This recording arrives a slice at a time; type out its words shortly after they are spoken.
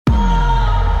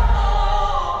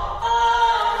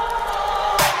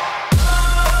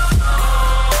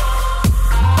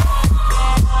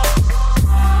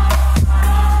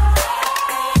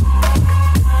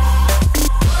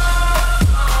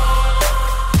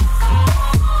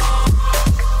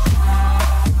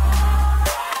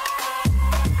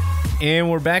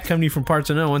And we're back coming to you from Parts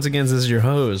Unknown. Once again, this is your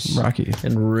host, Rocky.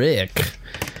 And Rick.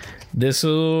 This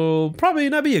will probably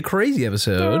not be a crazy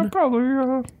episode. Probably.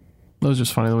 That was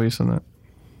just funny the way you said that.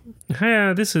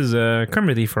 Hi, this is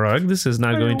Kermit the Frog. This is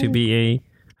not going to be a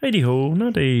hidey-ho,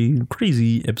 not a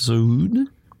crazy episode.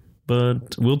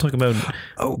 But we'll talk about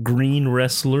green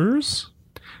wrestlers.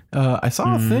 I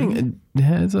saw a thing. It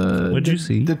has a. What'd you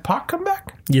see? Did Pac come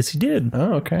back? Yes, he did.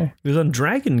 Oh, okay. He was on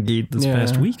Dragon Gate this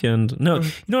past weekend. No,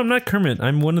 I'm not Kermit.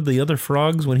 I'm one of the other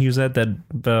frogs when he was at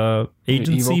that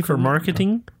agency for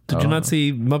marketing. Did you not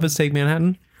see Muppets Take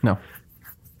Manhattan? No.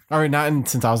 All right,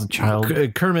 since I was a child.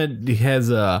 Kermit has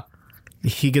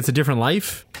he gets a different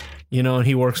life, and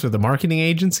he works for the marketing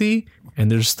agency. And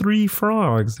there's 3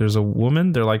 frogs. There's a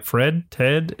woman. They're like Fred,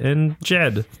 Ted, and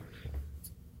Jed.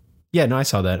 Yeah, no, I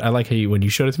saw that. I like how when you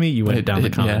showed it to me, you went down the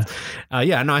comments.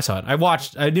 Yeah, no, I saw it.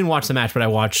 I didn't watch the match, but I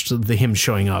watched him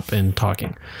showing up and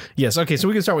talking. Yes, okay, so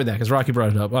we can start with that because Rocky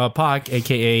brought it up. Pac,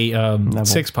 a.k.a.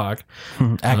 Six Pac.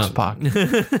 X-Pac.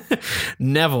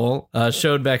 Neville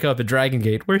showed back up at Dragon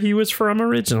Gate, where he was from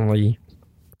originally.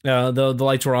 The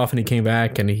lights were off and he came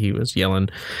back and he was yelling,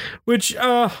 which...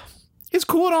 it's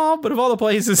cool and all, but of all the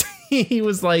places, he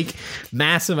was like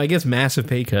massive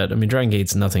pay cut. I mean, Dragon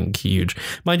Gate's nothing huge.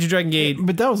 Mind you, Dragon Gate...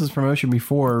 But that was his promotion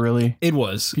before, really. It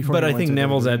was. But I think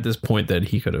Neville's at this point that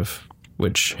he could have,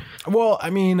 which... Well, I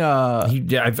mean... I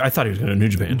thought he was going to New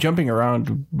Japan. Jumping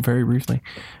around very briefly.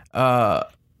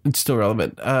 It's still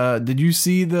relevant. Did you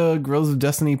see the Guerrillas of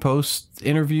Destiny post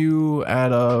interview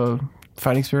at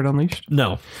Fighting Spirit Unleashed?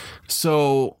 No.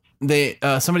 So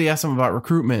somebody asked him about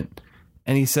recruitment.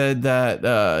 And he said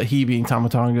that he, being Tama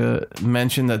Tonga,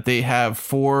 mentioned that they have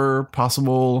 4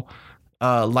 possible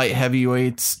light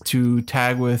heavyweights to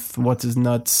tag with what's his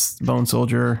nuts, Bone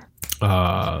Soldier.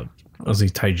 Was he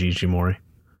Taiji Ishimori?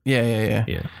 Yeah.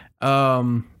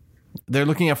 They're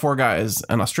looking at 4 guys: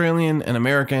 an Australian, an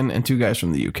American, and 2 guys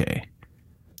from the UK.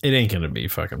 It ain't gonna be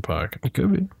fucking Pac. It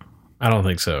could be. I don't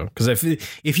think so. Because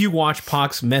if you watch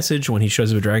Pac's message when he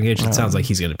shows up at Dragon Gate, it sounds like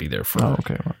he's gonna be there for. Oh,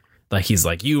 okay. Like, he's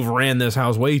like, you've ran this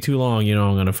house way too long,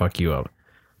 I'm going to fuck you up.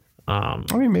 I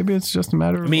mean, maybe it's just a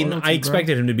matter of... I mean, I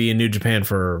expected him to be in New Japan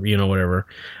for, whatever.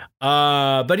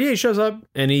 But yeah, he shows up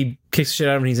and he kicks the shit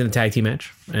out of him and he's in a tag team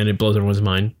match. And it blows everyone's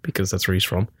mind because that's where he's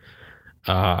from.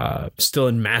 Still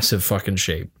in massive fucking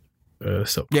shape.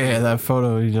 Yeah, that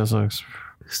photo, he just looks...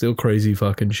 Still crazy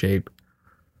fucking shape.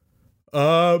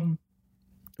 But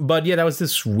yeah, that was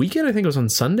this weekend. I think it was on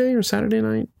Sunday or Saturday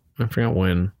night. I forgot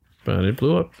when. But it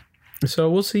blew up.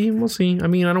 So we'll see. I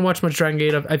mean, I don't watch much Dragon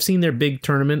Gate. I've seen their big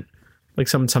tournament, like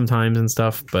sometimes and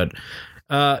stuff. But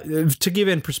to give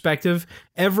it in perspective,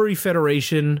 every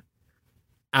federation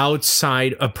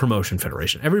outside of promotion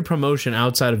federation, every promotion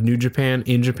outside of New Japan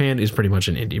in Japan is pretty much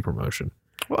an indie promotion.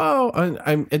 Well,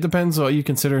 it depends what you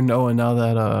consider Noah now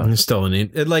that it's still an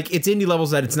it's indie levels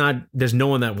that it's not. There's no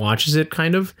one that watches it.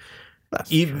 Kind of.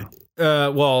 That's true.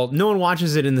 Well, no one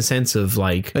watches it in the sense of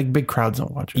like big crowds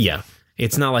don't watch it. Yeah.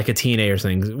 It's not like a TNA or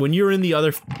something. When you're in the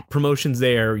other promotions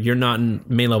there, you're not in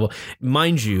main level.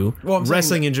 Mind you,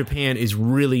 wrestling in Japan is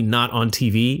really not on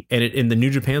TV. And in the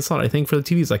New Japan slot, I think for the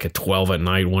TV, it's like at 12 at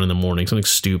night, 1 a.m, something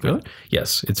stupid. Really?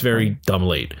 Yes. It's very dumb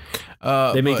late.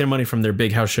 They make their money from their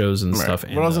big house shows and stuff.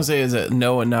 What I was going to say is that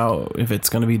Noah now, if it's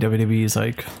going to be WWE's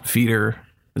like feeder,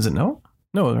 is it Noah?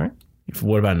 Noah, right?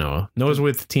 What about Noah? Noah's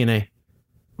with TNA.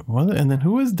 Was it? And then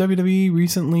who was WWE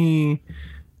recently?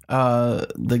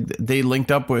 They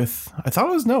linked up with. I thought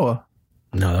it was Noah.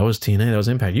 No, that was TNA. That was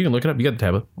Impact. You can look it up. You got the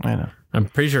tablet. I know. I'm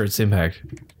pretty sure it's Impact.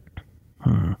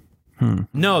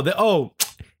 No,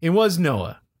 it was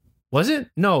Noah. Was it?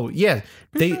 No, yeah.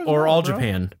 Or All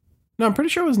Japan. No, I'm pretty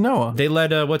sure it was Noah. They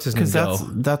let what's his name go?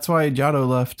 That's why Jado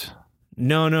left.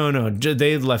 No.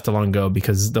 They left a long ago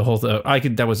because the whole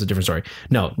that was a different story.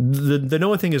 No, the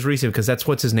Noah thing is recent because that's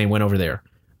what's his name went over there.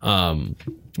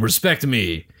 Respect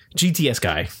me, GTS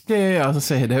guy. Yeah. I was gonna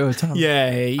say Hideo Itami.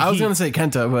 Yeah, I was gonna say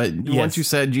Kenta, but once you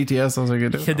said GTS, I was like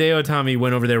Hideo Itami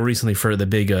went over there recently for the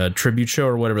big tribute show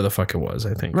or whatever the fuck it was.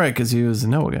 I think right because he was a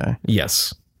Noah guy.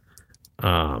 Yes.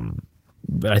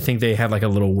 But I think they had like a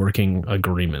little working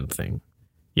agreement thing.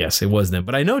 Yes, it was them.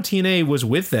 But I know TNA was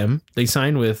with them. They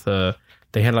signed with.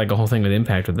 They had like a whole thing with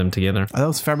Impact with them together. That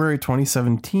was February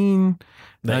 2017.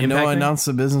 Noah announced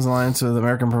the business alliance with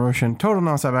American promotion Total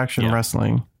Nonstop Action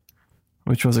Wrestling,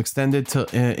 which was extended to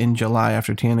in July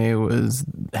after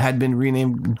TNA had been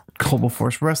renamed Global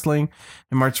Force Wrestling.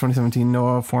 In March 2017,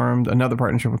 Noah formed another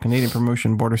partnership with Canadian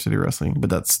promotion Border City Wrestling, but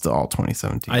that's still all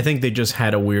 2017. I think they just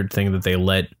had a weird thing that they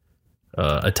let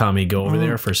Itami go over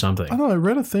there for something. I don't know. I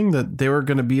read a thing that they were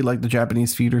going to be like the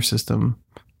Japanese feeder system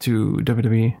to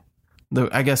WWE.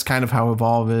 I guess kind of how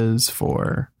Evolve is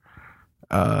for,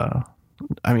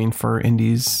 for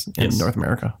indies in North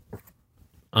America.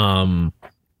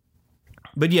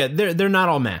 But yeah, they're not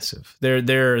all massive. They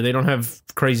don't have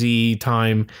crazy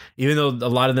time, even though a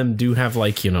lot of them do have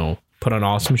like, you know, put on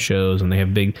awesome shows and they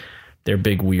have big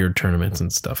weird tournaments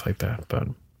and stuff like that. But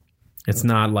it's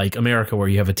not like America where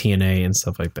you have a TNA and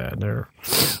stuff like that. They're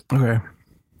okay.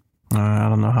 I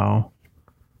don't know how.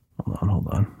 Hold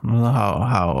on. I don't know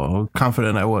how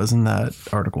confident I was in that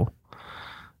article.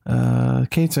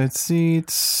 Cage-side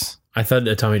seats. I thought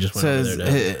Tommy just went says over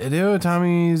there. Hideo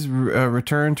Itami's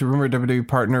return to rumored WWE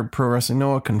partner Pro Wrestling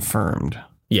Noah confirmed.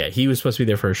 Yeah, he was supposed to be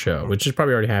there for a show, which has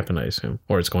probably already happened, I assume,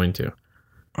 or it's going to.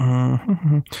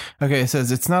 Okay, it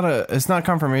says it's not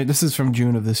confirmation. This is from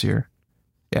June of this year.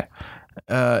 Yeah.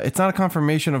 It's not a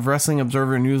confirmation of Wrestling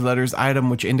Observer newsletter's item,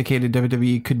 which indicated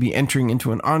WWE could be entering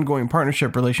into an ongoing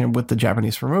partnership relationship with the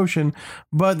Japanese promotion,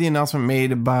 but the announcement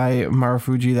made by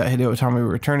Marufuji that Hideo Itami were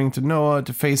returning to Noah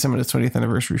to face him at his 20th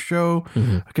anniversary show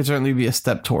could certainly be a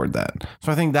step toward that.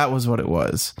 So I think that was what it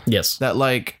was. Yes. That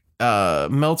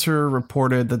Meltzer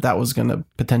reported that was going to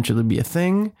potentially be a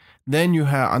thing. Then you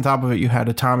had, on top of it, you had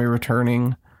Itami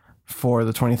returning for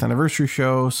the 20th anniversary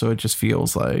show, so it just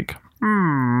feels like,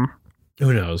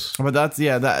 who knows? But that's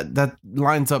that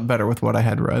lines up better with what I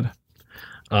had read.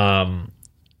 I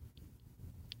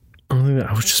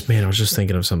was just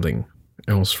thinking of something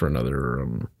else for another.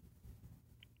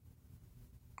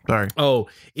 Sorry. Oh,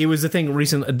 it was the thing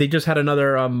recently. They just had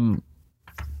another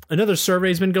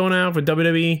survey's been going out with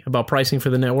WWE about pricing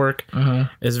for the network.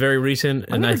 It's very recent,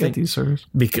 and I think these surveys.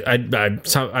 Because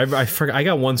I forgot, I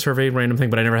got one survey random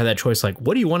thing, but I never had that choice. Like,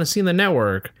 what do you want to see in the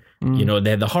network? You know, they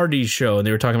had the Hardys show, and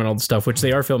they were talking about all the stuff, which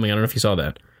they are filming. I don't know if you saw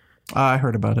that. I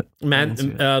heard about it. Matt,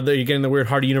 you're getting the Weird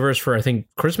Hardy universe for, I think,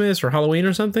 Christmas or Halloween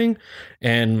or something.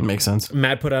 And makes sense.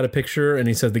 Matt put out a picture, and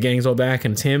he says the gang's all back,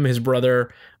 and it's him, his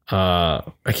brother. I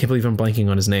can't believe I'm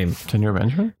blanking on his name. Senor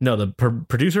Benjamin? No, the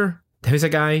producer. Who's that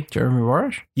guy? Jeremy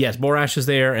Borash? Yes, Borash is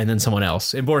there, and then someone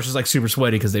else. And Borash is like super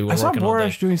sweaty because they were working all day. I saw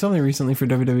Borash doing something recently for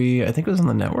WWE. I think it was on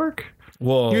the network.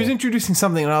 Well, he was introducing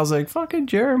something, and I was like, "Fucking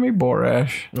Jeremy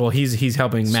Borash." Well, he's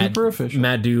helping Matt. Super official.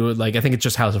 Matt do, like, I think it's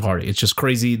just House of Hardy. It's just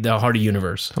crazy, the Hardy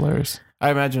universe. Hilarious.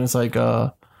 I imagine it's like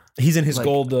he's in his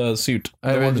gold suit.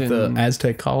 I imagine with the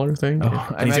Aztec collar thing.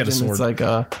 And he's got a sword.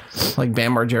 It's like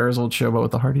Bam Margera's old show, but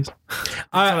with the Hardys.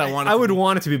 I would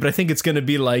want it to be, but I think it's going to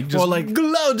be like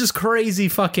just crazy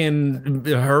fucking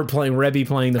her playing Rebby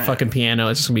playing the fucking piano.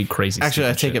 It's just going to be crazy. Actually,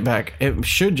 I take it back. It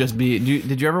should just be.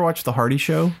 Did you ever watch the Hardy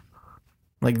show?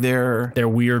 Like their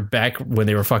weird back when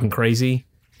they were fucking crazy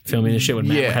filming this shit when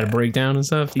Matt had a breakdown and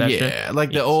stuff.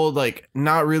 The old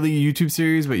not really YouTube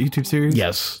series, but YouTube series.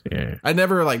 Yes, yeah. I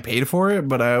never paid for it,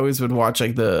 but I always would watch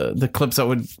the clips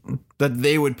that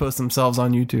they would post themselves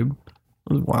on YouTube.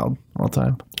 It was wild all the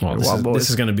time. Well,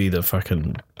 this is going to be the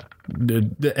fucking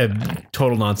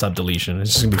total nonstop deletion.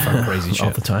 It's just going to be fucking crazy shit all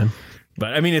the time.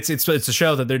 But I mean, it's a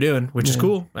show that they're doing, which is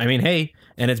cool. I mean, hey,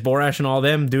 and it's Borash and all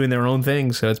them doing their own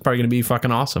thing, so it's probably going to be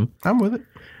fucking awesome. I'm with it.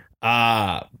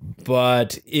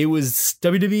 But it was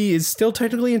WWE is still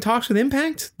technically in talks with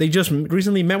Impact. They just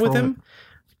recently met with him.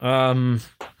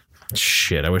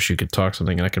 Shit, I wish you could talk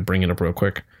something and I could bring it up real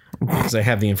quick because I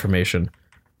have the information.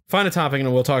 Find a topic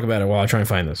and we'll talk about it while I try and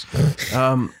find this.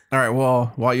 All right.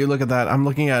 Well, while you look at that, I'm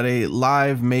looking at a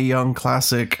live Mae Young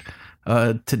Classic.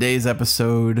 Today's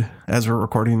episode, as we're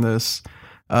recording this,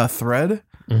 thread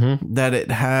that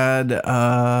it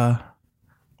had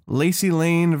Lacey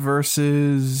Lane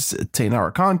versus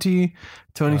Taynara Conti,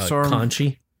 Toni Storm.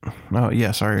 Conchi? Oh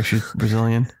yeah, sorry, she's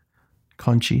Brazilian.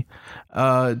 Conchi.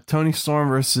 Toni Storm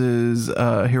versus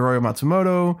Hiroyo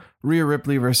Matsumoto, Rhea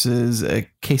Ripley versus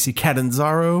Casey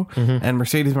Catanzaro, and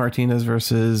Mercedes Martinez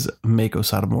versus Meiko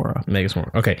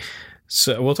Satomura. Okay.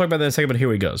 So we'll talk about that in a second, but here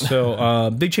we go. So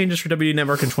big changes for WWE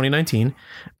Network in 2019.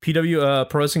 PW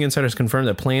Pro Wrestling Insiders confirmed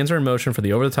that plans are in motion for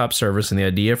the over-the-top service and the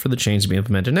idea for the change to be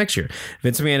implemented next year.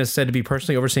 Vince McMahon is said to be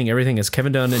personally overseeing everything as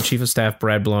Kevin Dunn and Chief of Staff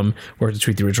Brad Blum work to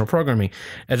tweak the original programming.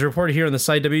 As reported here on the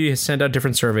site, WWE has sent out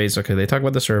different surveys. Okay, they talk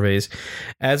about the surveys.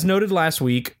 As noted last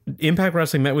week, Impact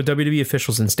Wrestling met with WWE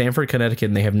officials in Stamford, Connecticut,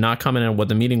 and they have not commented on what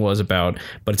the meeting was about,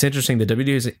 but it's interesting that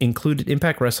WWE has included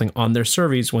Impact Wrestling on their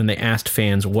surveys when they asked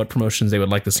fans what promotions they would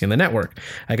like to see on the network.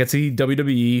 I could see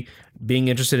WWE being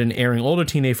interested in airing older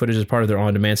TNA footage as part of their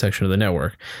on-demand section of the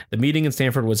network. The meeting in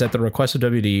Stamford was at the request of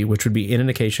WWE, which would be an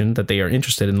indication that they are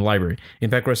interested in the library.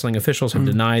 Impact Wrestling officials have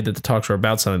denied that the talks are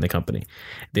about selling the company.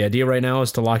 The idea right now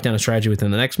is to lock down a strategy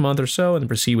within the next month or so and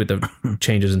proceed with the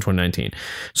changes in 2019.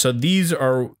 So these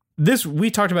are we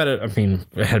talked about it. I mean,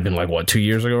 it had been like, what, 2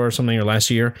 years ago or something, or last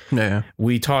year? Yeah.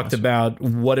 We talked about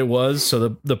what it was.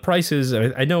 So the prices,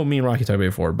 I know me and Rocky talked about it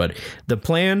before, but the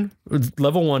plan,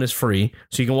 level 1 is free.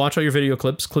 So you can watch all your video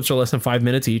clips. Clips are less than 5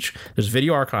 minutes each. There's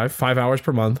video archive, 5 hours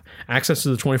per month, access to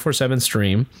the 24/7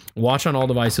 stream, watch on all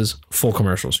devices, full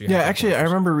commercials. So actually, I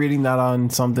remember reading that on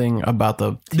something about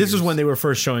the tiers. This is when they were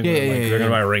first showing they're going to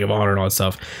buy a Ring of Honor and all that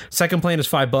stuff. Second plan is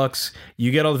 $5.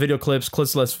 You get all the video clips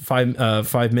less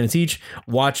 5 minutes each.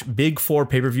 Watch big 4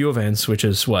 pay-per-view events, which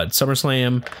is what?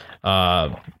 SummerSlam,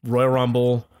 Royal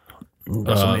Rumble,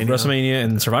 WrestleMania,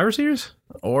 and Survivor Series?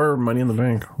 Or Money in the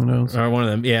Bank. Who knows? Or one of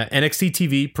them. Yeah. NXT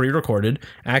TV, pre-recorded.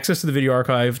 Access to the video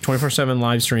archive, 24/7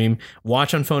 live stream.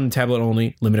 Watch on phone and tablet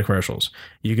only. Limited commercials.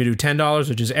 You can do $10,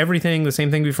 which is everything, the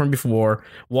same thing from before.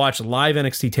 Watch live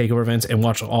NXT TakeOver events and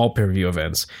watch all pay-per-view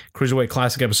events. Cruiserweight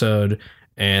Classic episode.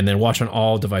 And then watch on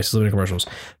all devices, limited commercials.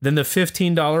 Then the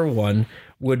 $15 one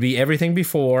would be everything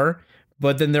before,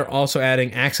 but then they're also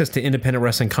adding access to independent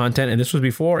wrestling content. And this was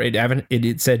before it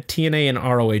said TNA and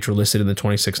ROH were listed in the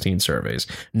 2016 surveys.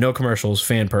 No commercials,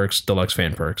 fan perks, deluxe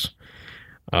fan perks.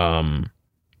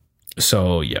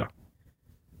 So yeah.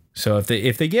 So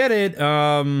if they get it,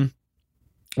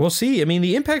 we'll see. I mean,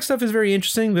 the Impact stuff is very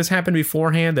interesting. This happened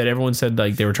beforehand that everyone said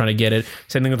like they were trying to get it.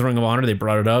 Same thing with Ring of Honor. They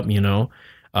brought it up, you know.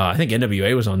 I think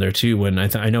NWA was on there too. When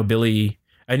I know Billy,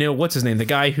 I know what's his name, the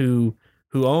guy who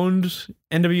owned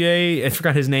NWA. I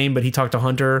forgot his name, but he talked to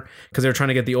Hunter because they were trying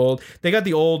to get they got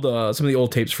some of the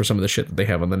old tapes for some of the shit that they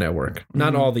have on the network.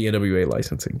 Not all the NWA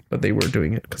licensing, but they were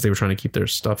doing it because they were trying to keep their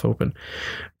stuff open.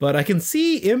 But I can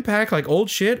see Impact, like old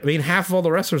shit. I mean, half of all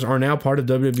the wrestlers are now part of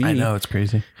WWE. I know, it's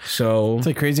crazy. So it's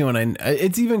like crazy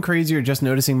it's even crazier just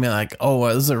noticing me like, oh,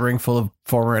 this is a ring full of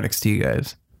former NXT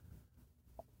guys.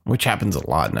 Which happens a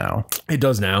lot now. It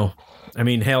does now. I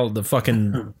mean, hell, the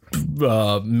fucking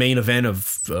main event of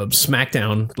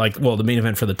SmackDown, the main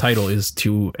event for the title is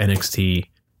two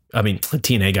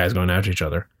TNA guys going after each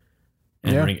other.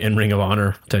 And Ring of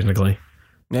Honor, technically.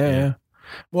 Yeah.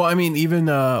 Well, I mean, even,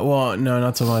 no,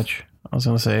 not so much. I was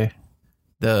going to say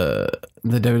the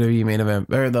WWE main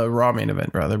event, or the Raw main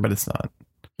event, rather, but it's not.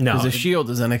 No, because the Shield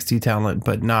is NXT talent,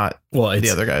 but not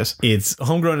the other guys. It's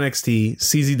homegrown NXT,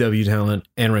 CZW talent,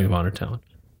 and Ring of Honor talent.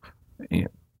 Yeah.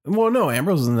 Well, no,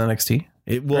 Ambrose was in NXT.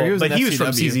 He was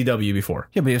from CZW before.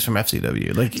 Yeah, but he was from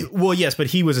FCW. Well, yes, but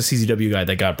he was a CZW guy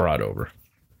that got brought over.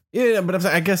 Yeah, but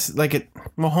I guess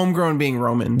homegrown being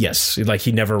Roman. Yes,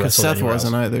 he never wrestled. Seth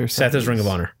wasn't either. Seth is Ring of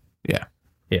Honor. Yeah.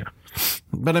 Yeah.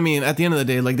 But I mean, at the end of the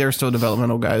day, they're still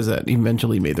developmental guys that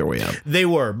eventually made their way up. They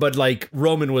were, but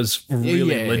Roman was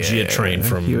really legit trained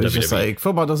from He was WWE. Just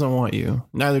football doesn't want you.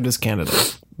 Neither does Canada.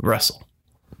 Wrestle.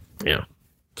 Yeah.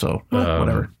 So,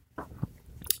 whatever.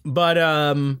 But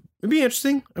it'd be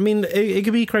interesting. I mean, it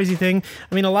could be a crazy thing.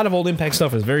 I mean, a lot of old Impact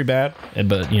stuff is very bad,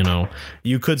 but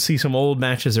you could see some old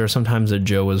matches there sometimes that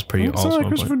Joe was pretty awesome.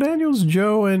 Christopher Daniels,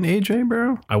 Joe, and AJ,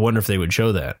 bro. I wonder if they would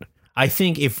show that. I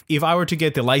think if I were to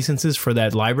get the licenses for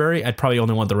that library, I'd probably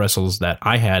only want the wrestlers that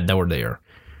I had that were there.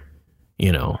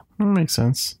 That makes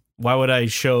sense. Why would I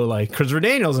show Christopher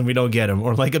Daniels and we don't get him,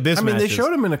 or Abyss? I mean, they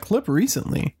showed him in a clip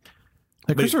recently.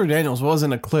 Christopher Daniels was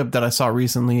in a clip that I saw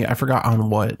recently. I forgot on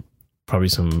what. Probably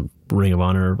some Ring of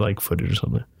Honor footage or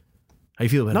something. How you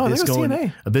feel about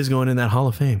Abyss going in that Hall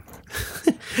of Fame?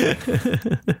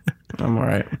 I'm all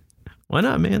right. Why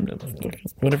not, man?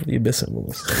 Whatever the Abyss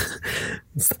symbol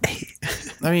is.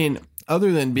 I mean,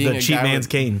 other than being the cheap man's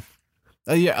cane.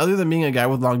 Other than being a guy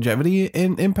with longevity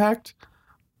in Impact,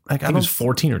 I think it was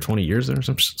 14 or 20 years there or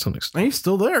something. He's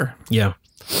still there. Yeah.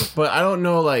 But I don't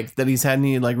know that he's had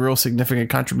any real significant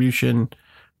contribution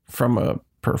from a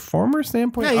performer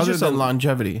standpoint other than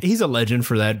longevity. He's a legend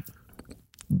for that.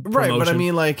 Right, promotion. But I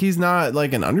mean, he's not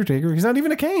an Undertaker. He's not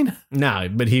even a Kane. No,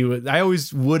 but I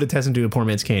always would attest him to a poor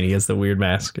man's Kane. He has the weird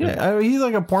mask. Yeah, he's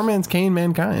a poor man's Kane,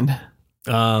 mankind.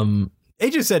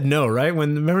 AJ said no, right?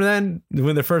 Remember that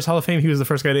when the first Hall of Fame, he was the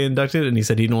first guy to induct it, and he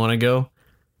said he didn't want to go.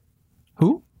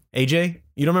 Who? AJ.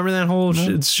 You don't remember that whole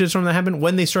shitstorm that happened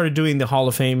when they started doing the Hall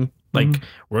of Fame?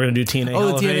 We're going to do TNA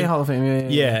Hall of Fame. TNA Hall of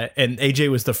Fame. Yeah, and AJ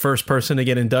was the first person to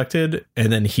get inducted,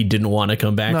 and then he didn't want to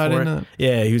come back for it.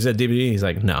 Yeah, he was at WWE. He's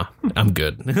like, no, I'm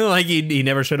good. He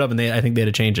never showed up, and I think they had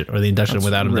to change it, or they inducted him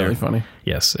without him there. Really funny.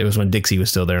 Yes, it was when Dixie was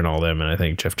still there and all them, and I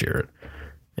think Jeff Jarrett.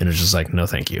 And it's just no,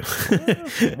 thank you.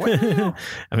 Wow.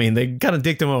 I mean, they kind of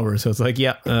dicked him over, so it's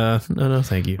no,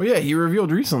 thank you. Well, yeah, he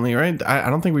revealed recently, right? I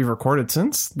don't think we've recorded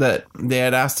since that they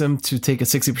had asked him to take a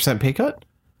 60% pay cut.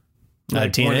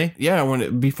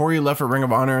 TNA? Before he left for Ring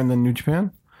of Honor and then New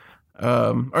Japan.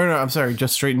 Or no, I'm sorry,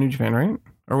 just straight New Japan, right?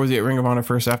 Or was he at Ring of Honor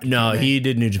first after? No, he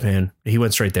did New Japan. He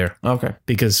went straight there. Okay.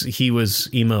 Because he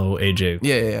was emo AJ.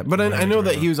 Yeah. But I know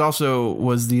that he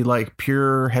was the like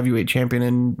pure heavyweight champion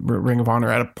in Ring of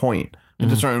Honor at a point. I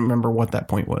just don't remember what that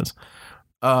point was.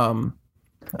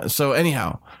 So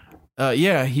anyhow,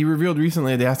 he revealed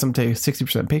recently they asked him to take a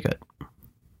 60% pay cut.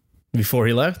 Before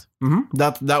he left? Mm-hmm.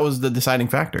 That was the deciding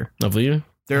factor. Of you?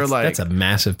 That's a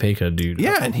massive pay cut, dude.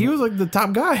 Yeah, and he was like the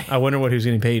top guy. I wonder what he was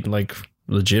getting paid, like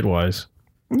legit wise.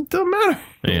 It doesn't matter.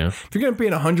 Yeah. If you're gonna pay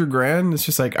 $100,000, it's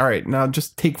just like, all right, now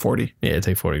just take 40. Yeah,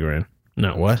 take 40 grand.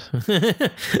 No, what?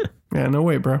 Yeah, no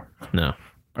way, bro. No.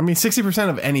 I mean, 60%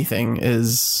 of anything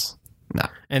is nah.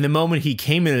 And the moment he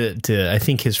came into, I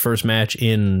think his first match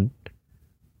in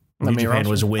New Japan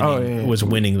was winning. Was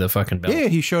winning the fucking belt. Yeah,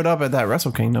 he showed up at that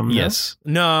Wrestle Kingdom. Yes.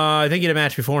 No, I think he had a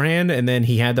match beforehand, and then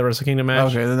he had the Wrestle Kingdom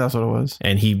match. Okay, then that's what it was.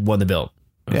 And he won the belt.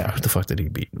 Yeah. What the fuck did he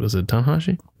beat? Was it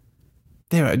Tanahashi?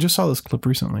 Damn, I just saw this clip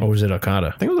recently. Or was it Okada?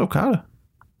 I think it was Okada.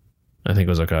 I think it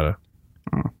was Okada.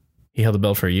 He held the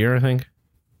belt for a year, I think.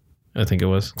 I think it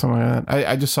was. Something like that.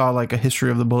 I just saw like a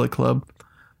history of the Bullet Club.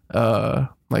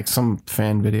 Like some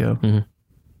fan video. Mm-hmm.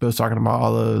 It was talking about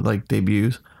all the like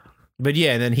debuts. But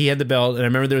yeah, and then he had the belt, and I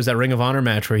remember there was that Ring of Honor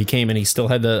match where he came and he still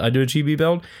had the IWGP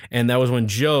belt, and that was when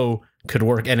Joe could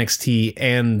work NXT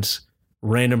and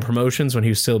random promotions when he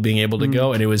was still being able to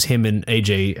go, and it was him and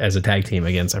AJ as a tag team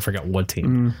against, I forgot what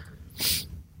team.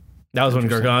 That was when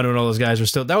Gargano and all those guys were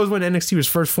still, that was when NXT was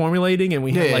first formulating, and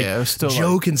we had it was still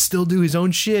Joe can still do his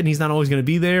own shit, and he's not always going to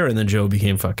be there, and then Joe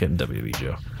became fucking WWE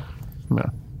Joe. Yeah.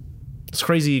 It's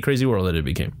crazy world that it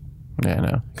became. Yeah, I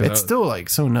know. It's still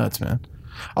like so nuts, man.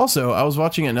 Also, I was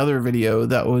watching another video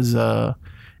that was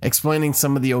explaining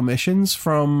some of the omissions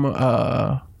from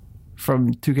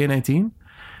 2K19.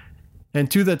 And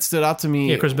two that stood out to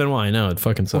me. Yeah, Chris Benoit, I know. It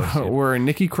fucking sucks. Were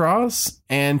Nikki Cross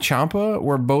and Ciampa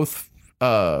were both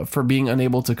for being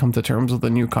unable to come to terms with a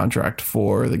new contract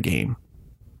for the game.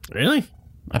 Really?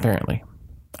 Apparently.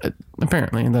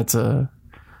 And that's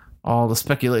all the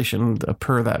speculation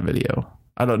per that video.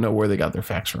 I don't know where they got their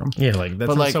facts from. Yeah, like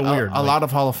that's like so weird. A lot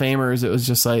of Hall of Famers, it was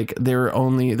just like their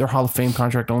Hall of Fame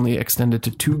contract only extended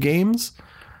to 2 games.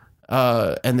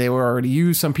 And they were already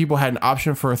used. Some people had an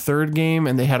option for a 3rd game,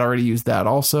 and they had already used that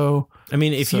also. I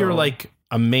mean, if you're like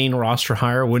a main roster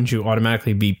hire, wouldn't you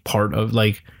automatically be part of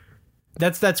like?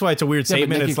 That's why it's a weird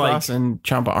statement. Nikki it's Cross like and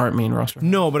Ciampa aren't main roster.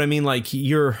 No, but I mean, like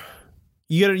you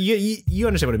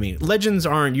understand what I mean. Legends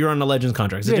aren't. You're on the Legends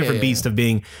contract. It's a different beast of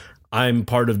being. I'm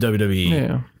part of WWE.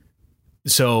 Yeah.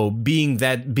 So being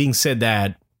said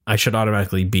that, I should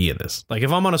automatically be in this. Like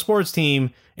if I'm on a sports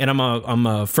team and I'm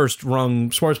a first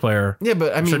rung sports player. Yeah,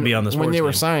 but I mean, should be on the sports when they team.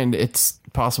 were signed, it's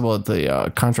possible that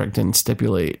the contract didn't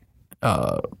stipulate.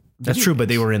 That's true, but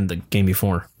they were in the game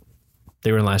before.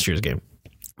 They were in last year's game.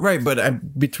 Right,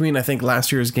 but between I think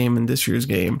last year's game and this year's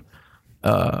game.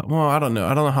 Well, I don't know.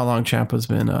 I don't know how long Ciampa's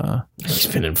been. He's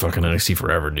been in fucking NXT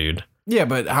forever, dude. Yeah,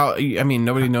 but how? I mean,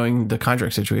 nobody knowing the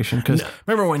contract situation. Because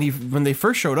remember when they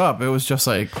first showed up, it was just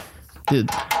like, dude,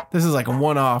 this is like a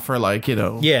one-off or like, you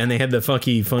know. Yeah, and they had the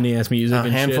funny ass music,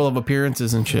 a handful of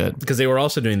appearances and shit. Because they were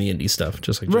also doing the indie stuff,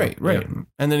 just like right. Yeah.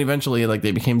 And then eventually, like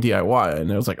they became DIY,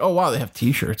 and it was like, oh wow, they have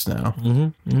T-shirts now.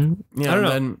 Yeah, I don't know.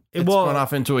 Then it went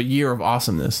off into a year of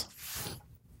awesomeness.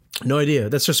 No idea.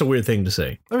 That's just a weird thing to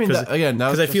say. I mean,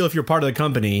 because I feel if you're part of the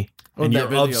company and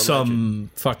you're of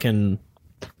some fucking,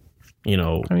 you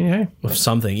know, I mean, hey, of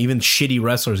something, even shitty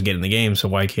wrestlers get in the game. So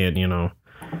why can't you know,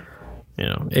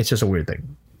 it's just a weird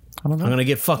thing. I don't know. I'm gonna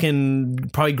get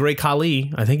fucking probably Great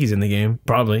Khali. I think he's in the game.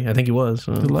 Probably. I think he was.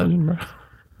 The legend, bro.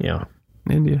 Yeah.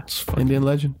 Indian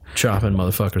legend. Chopping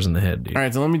motherfuckers in the head, dude. All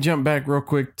right, so let me jump back real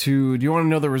quick to. Do you want to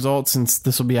know the results since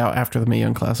this will be out after the Mae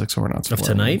Young Classic, so we're not of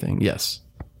tonight? Anything. Yes.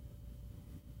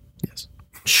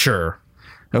 Sure.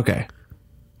 Okay.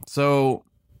 So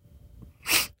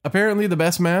apparently the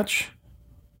best match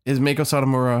is Meiko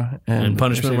Satomura and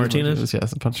Punishment Martinez.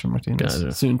 Yes, Punishment Martinez.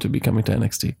 Gotcha. Soon to be coming to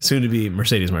NXT. Soon to be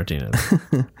Mercedes Martinez.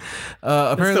 Apparently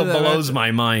that still blows my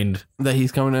mind that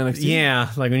he's coming to NXT. Yeah,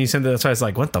 like when you sent that, I was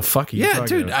like, "What the fuck are you?" Yeah,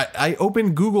 dude. I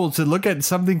opened Google to look at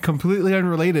something completely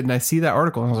unrelated, and I see that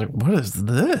article, and I was like, "What is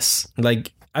this?"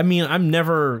 Like, I mean, I'm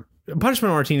never.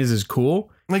 Punishment Martinez is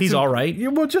cool. Like, he's all right.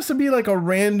 Well, just to be like a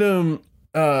random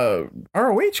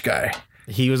ROH guy.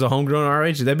 He was a homegrown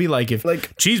ROH. That'd be like if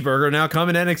Cheeseburger now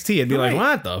coming to NXT. I'd be like,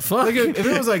 what the fuck? Like if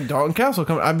it was like Dalton Castle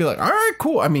coming, I'd be like, all right,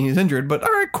 cool. I mean, he's injured, but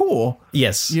all right, cool.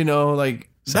 Yes. You know, like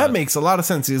that makes a lot of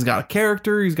sense. He's got a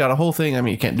character. He's got a whole thing. I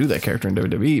mean, you can't do that character in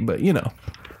WWE, but you know,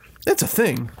 it's a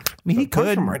thing. I mean, he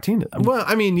could. Martinez. Well,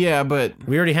 I mean, yeah, but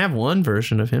we already have one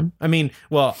version of him. I mean,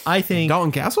 well, I think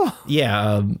Dalton Castle.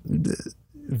 Yeah.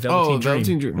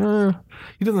 Velveteen Dream.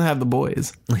 He doesn't have the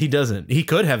boys. He doesn't. He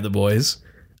could have the boys.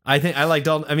 I think I like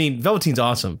Dalton. I mean, Velveteen's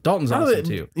awesome. Dalton's awesome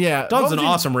too. Yeah, Dalton's an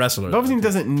awesome wrestler. Velveteen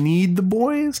doesn't need the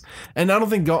boys, and I don't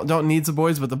think Dalton needs the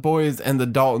boys, but the boys and the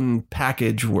Dalton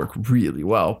package work really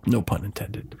well. No pun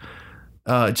intended.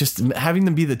 Just having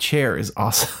them be the chair is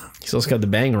awesome. He's also got the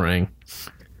Bangarang.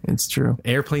 It's true.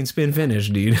 Airplane spin finish,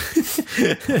 dude.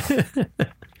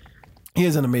 He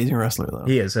is an amazing wrestler, though.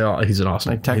 He is. He's an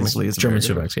awesome. Like, technically, he's German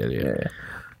suplex. Yeah.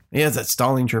 He has that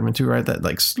stalling German too, right? That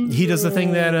like he does the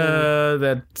thing that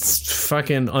that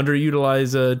fucking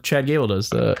underutilized Chad Gable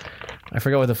does. I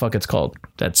forgot what the fuck it's called.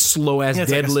 That slow ass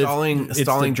deadlift. Like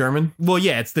stalling German. Well,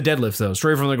 yeah, it's the deadlift though,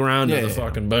 straight from the ground to the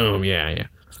fucking boom. Yeah.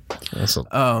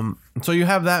 So you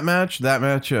have that match.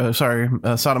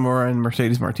 Satomura and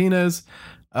Mercedes Martinez.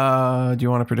 Do you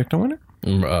want to predict a winner?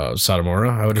 Satomura,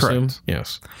 I would assume.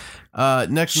 Yes.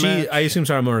 Next match. I assume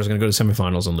Satomura is going to go to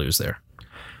semifinals and lose there,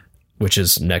 which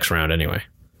is next round anyway.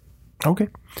 Okay.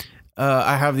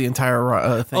 I have the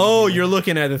entire thing. Oh, you're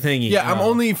looking at the thingy. Yeah, I'm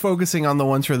only focusing on the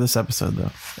ones for this episode,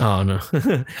 though. Oh, no.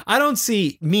 I don't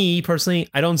see, me personally,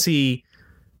 I don't see...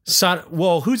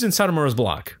 who's in Satomura's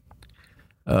block?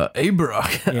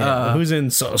 A-Brock. Yeah, who's in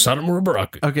Satomura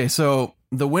Brock? Okay, so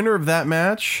the winner of that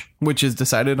match, which is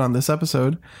decided on this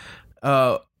episode,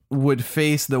 would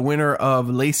face the winner of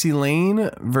Lacey Lane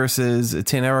versus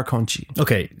Tainara Conchi.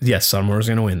 Okay, yes, Satomura's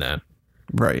going to win that.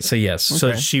 Right. So yes, okay.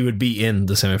 So she would be in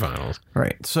the semifinals.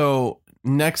 Right. So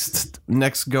next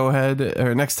go ahead,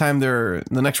 or next time the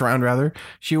next round rather,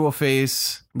 she will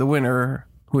face the winner,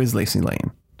 who is Lacey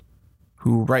Lane,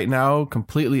 who right now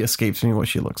completely escapes me what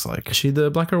she looks like. Is she the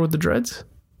black girl with the dreads?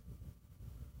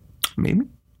 Maybe.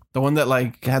 The one that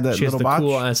like had that little botch?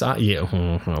 Cool ass yeah,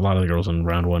 a lot of the girls in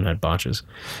round one had botches.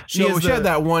 She had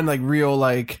that one like real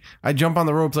like I jump on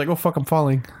the ropes like, oh fuck, I'm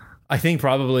falling. I think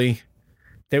probably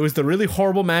there was the really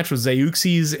horrible match with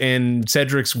Zayuxis and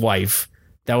Cedric's wife.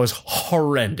 That was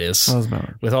horrendous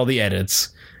with all the edits.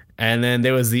 And then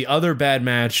there was the other bad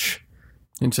match.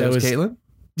 And so was Caitlyn?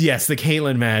 Yes, the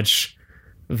Caitlyn match.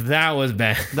 That was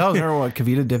bad. That was her what,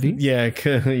 Kavita Devi? Yeah.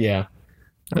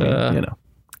 I mean,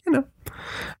 you know.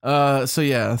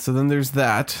 So then there's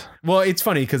that. Well, it's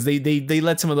funny because they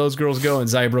let some of those girls go, and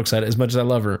Zaya Brooks had it, as much as I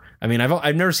love her. I mean,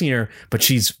 I've never seen her, but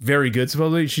she's very good.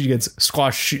 Supposedly, she gets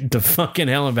squashed to fucking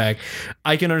hell and back.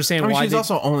 I can understand why. She's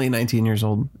also only 19 years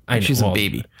old. She's a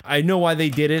baby. I know why they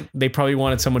did it. They probably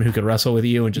wanted someone who could wrestle with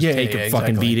you and just take a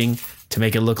fucking beating to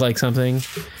make it look like something.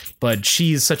 But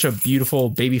she's such a beautiful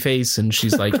baby face, and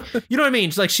she's like, you know what I mean?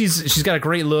 She's like, she's got a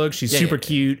great look. She's super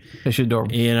cute. She's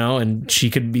adorable. You know, and she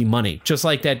could be money. Just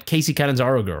like that Casey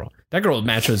Catanzaro girl. That girl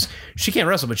match was, she can't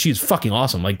wrestle, but she's fucking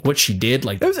awesome. Like what she did,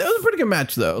 like it was a pretty good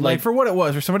match though. Like for what it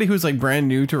was, for somebody who's like brand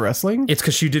new to wrestling. It's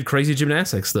because she did crazy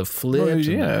gymnastics, the flips.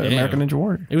 American Ninja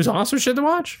Warrior. It was awesome shit to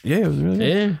watch. Yeah, it was really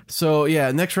good. Yeah. So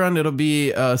next round it'll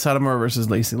be Satomura versus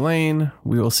Lacey Lane.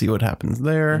 We will see what happens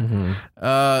there.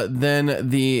 Mm-hmm. Then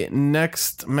the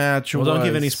next match. Well, don't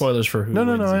give any spoilers for who. No.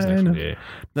 I know. Yeah.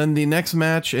 Then the next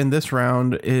match in this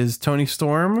round is Toni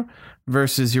Storm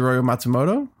versus Hiroyo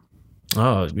Matsumoto.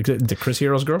 Oh, the Chris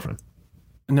Hero's girlfriend.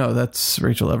 No, that's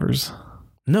Rachel Evers.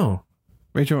 No.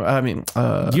 Rachel, I mean...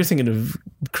 You're thinking of...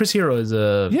 Chris Hero is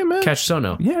Kashi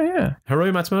Sono. Yeah.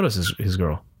 Hiroyo Matsumoto is his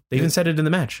girl. They even said it in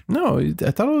the match. No,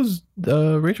 I thought it was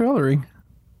Rachel Ellering.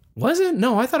 Was it?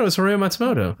 No, I thought it was Hiroyo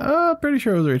Matsumoto. Pretty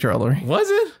sure it was Rachel Ellering. Was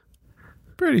it?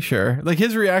 Pretty sure. Like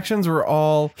his reactions were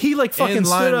all... He like fucking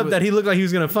stood up that he looked like he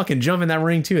was going to fucking jump in that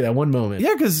ring too, that one moment.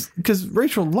 Yeah, because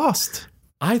Rachel lost.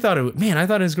 I thought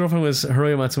his girlfriend was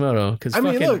Hiroyo Matsumoto.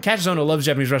 Because Kashi Sono loves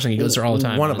Japanese wrestling. He goes there all the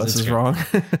time. One of us is wrong.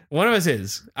 One of us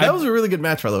is. That was a really good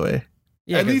match, by the way.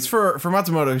 Yeah, at least for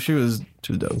Matsumoto, she was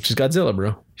dope. She's Godzilla,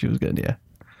 bro. She was good, yeah.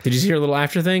 Did you see her little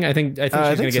after thing? I think she's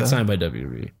going to get signed by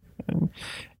WWE.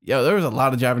 Yeah, there was a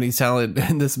lot of Japanese talent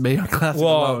in this Mayo class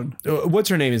alone. What's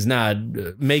her name is not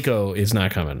Mako is not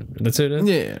coming. That's it.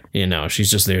 Yeah. You know, she's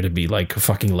just there to be like a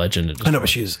fucking legend. I know, but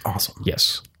she's awesome.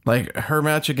 Yes. Like her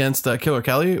match against Killer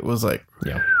Kelly was like,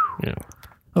 yeah. That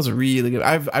was really good.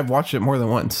 I've watched it more than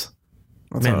once.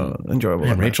 That's enjoyable.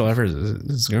 Man, Rachel Evers is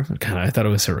his girlfriend. God, I thought it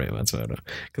was Hiroyo Matsumoto.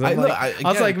 I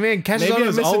was like, man, Kashi Sono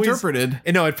is misinterpreted.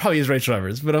 No, it probably is Rachel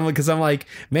Evers. But I'm like,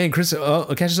 man, Kashi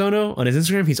Sono on his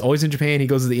Instagram, he's always in Japan. He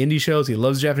goes to the indie shows. He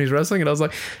loves Japanese wrestling. And I was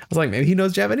like, maybe he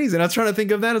knows Japanese. And I was trying to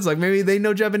think of that. It's like maybe they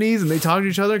know Japanese and they talk to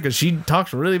each other because she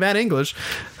talks really bad English.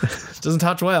 Doesn't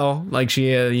talk well. Like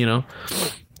she,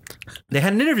 they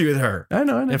had an interview with her. I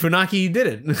know. And Funaki did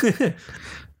it.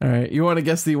 All right. You want to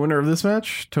guess the winner of this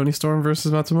match? Toni Storm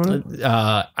versus Matsumoto?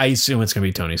 I assume it's going to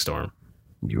be Toni Storm.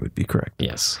 You would be correct.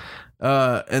 Yes.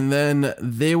 And then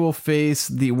they will face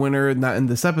the winner, not in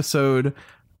this episode,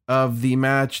 of the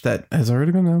match that has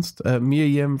already been announced. Mia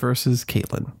Yim versus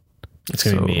Caitlyn. It's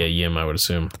going to be Mia Yim, I would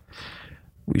assume.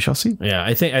 We shall see. Yeah,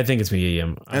 I think it's Mia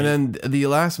Yim. And then the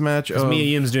last match of Mia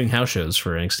Yim's doing house shows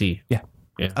for NXT. Yeah.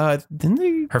 Yeah. Didn't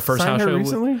they her first sign house her show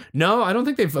recently? No, I don't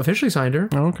think they've officially signed her.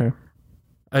 Oh, okay.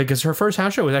 Because her first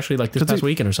house show was actually like this past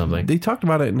weekend or something. They talked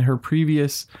about it in her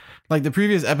previous, like the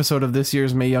previous episode of this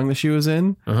year's Mae Young that she was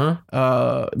in.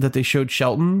 That they showed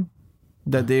Shelton.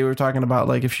 That they were talking about,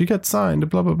 like, if she gets signed,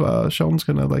 blah blah blah, Shelton's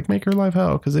gonna like make her life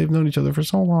hell because they've known each other for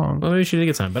so long. Well, maybe she did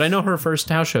get signed, but I know her first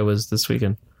house show was this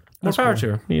weekend. More power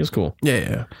to her. He was cool.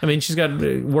 Yeah. I mean, she's got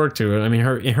work to her. I mean,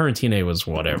 her and TNA was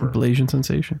whatever. Blasian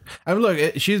sensation. I mean,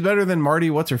 look, she's better than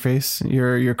Marty. What's her face?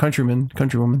 Your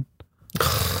countrywoman.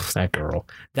 That girl.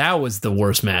 That was the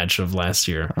worst match of last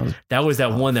year. That was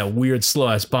that weird slow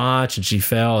ass botch, and she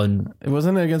fell. And it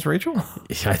wasn't against Rachel.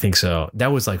 I think so.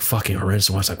 That was like fucking horrendous.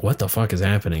 I was like, what the fuck is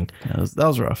happening? That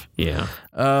was rough. Yeah.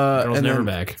 Girl's never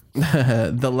back.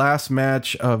 The last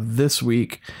match of this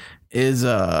week is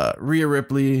Rhea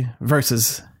Ripley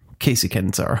versus Casey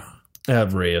Catanzaro.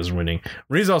 Rhea's winning.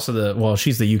 Rhea's also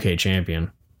she's the UK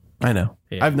champion. I know.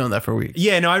 Yeah. I've known that for weeks.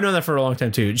 Yeah, no, I've known that for a long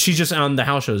time too. She's just on the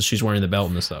house shows. She's wearing the belt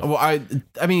and stuff. Well,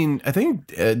 I mean, I think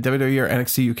WWE or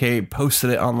NXT UK posted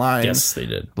it online. Yes, they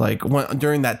did. Like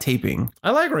during that taping.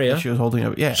 I like Rhea. She was holding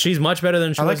up. Yeah, she's much better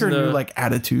than she was. I like her new like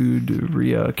attitude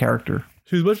Rhea character.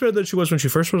 She's much better than she was when she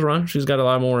first was on. She's got a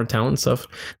lot more talent and stuff.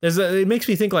 It makes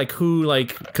me think like who,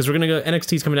 like, because we're going to go,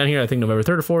 NXT's coming down here, I think November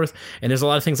 3rd or 4th. And there's a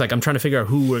lot of things like I'm trying to figure out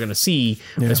who we're going to see,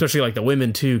 especially like the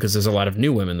women too, because there's a lot of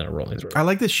new women that are rolling through. I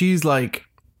like that she's like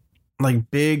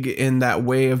big in that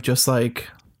way of just like.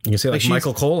 You say like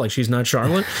Michael Cole, like she's not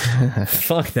Charlotte.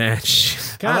 Fuck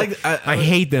that. God, I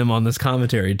hate them on this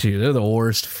commentary too. They're the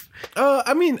worst.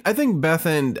 I mean, I think Beth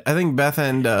and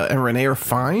Renee are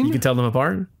fine. You can tell them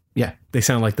apart. Yeah, they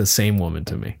sound like the same woman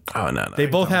to me. Oh no, they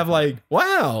both have like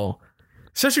wow.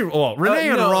 Especially, Renee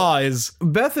on Raw is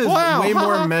Beth is way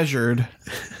more measured.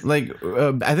 Like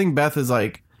I think Beth is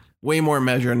like way more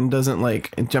measured and doesn't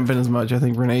like jump in as much. I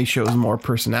think Renee shows more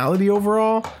personality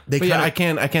overall. I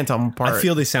can't tell them apart. I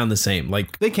feel they sound the same.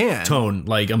 Like they can tone.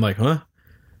 Like I'm like, huh?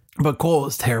 But Cole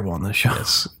is terrible on this show.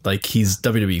 Yes. Like he's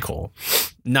WWE Cole,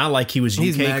 not like he was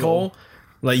UK Cole.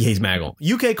 Like he's Maggle.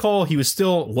 UK Cole, he was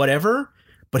still whatever.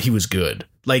 But he was good.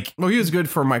 Like, he was good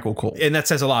for Michael Cole. And that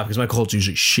says a lot because Michael Cole's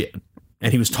usually shit.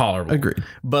 And he was tolerable. Agreed.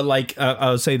 But like,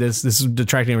 I would say this is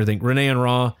detracting everything. Renee on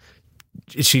Raw,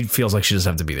 she feels like she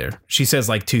doesn't have to be there. She says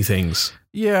like two things.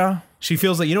 Yeah. She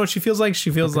feels like, you know what she feels like?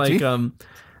 She feels Booker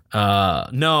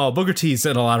like, no, Booker T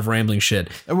said a lot of rambling shit.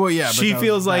 Well, yeah. But she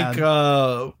feels like,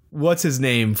 what's his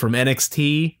name from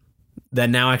NXT that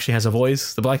now actually has a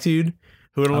voice? The black dude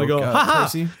who would only go,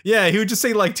 ha ha. Yeah, he would just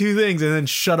say like two things and then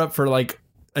shut up for like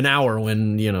an hour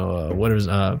when they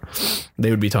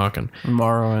would be talking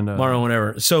Morrow and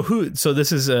whatever. So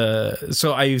this is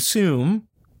so I assume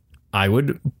I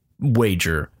would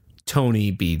wager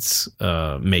Tony beats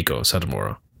Meiko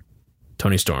Satomura.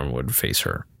 Tony Storm would face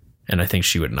her, and I think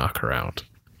she would knock her out.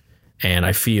 And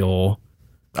I feel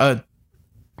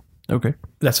okay.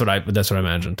 That's what I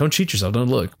imagine. Don't cheat yourself. Don't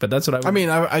look. But that's what I mean,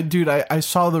 I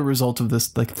saw the result of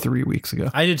this like 3 weeks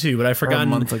ago. I did too, but I've forgotten.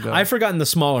 A month ago. I've forgotten the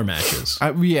smaller matches.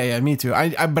 Yeah, me too.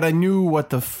 But I knew what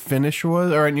the finish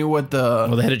was, or I knew what the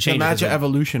they had to change the match of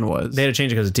Evolution was. They had to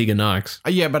change it because of Tegan Nox.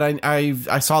 Yeah, but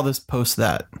I saw this post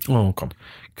that. Oh, okay.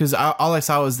 Because all I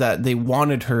saw was that they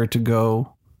wanted her to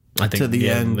go to the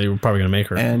end. They were probably going to make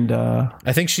her. And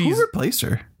I think who replaced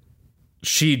her?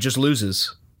 She just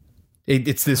loses.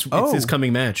 It's this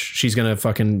coming match. She's gonna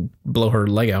fucking blow her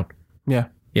leg out. Yeah.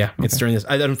 Okay. It's during this.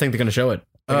 I don't think they're gonna show it.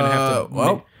 They're gonna have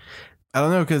to. I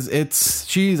don't know because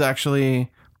she's actually,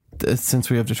 since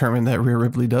we have determined that Rhea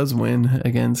Ripley does win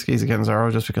against Casey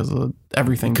Catanzaro just because of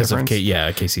everything. Because of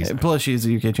Casey's. Plus she's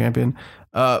the UK champion.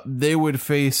 They would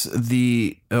face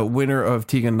the winner of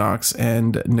Tegan Nox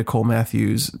and Nicole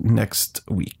Matthews next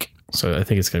week. So I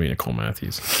think it's going to be Nicole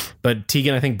Matthews. But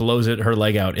Tegan, I think, blows her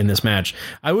leg out in this match.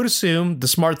 I would assume the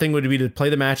smart thing would be to play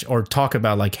the match or talk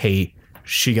about like, hey,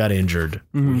 she got injured.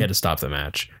 Mm-hmm. We had to stop the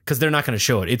match. Because they're not going to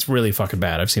show it. It's really fucking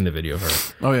bad. I've seen the video of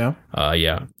her. Oh, yeah?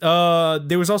 Yeah.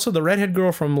 There was also the redhead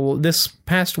girl from this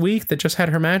past week that just had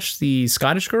her match. The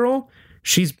Scottish girl.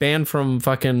 She's banned from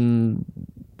fucking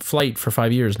Flight for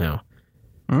 5 years now.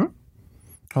 Hmm?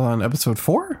 Hold on, episode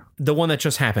 4? The one that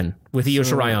just happened with Io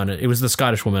Shirai on it. It was the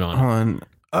Scottish woman on it. Hold on.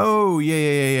 Oh,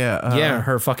 yeah.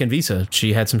 Her fucking visa.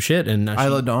 She had some shit. And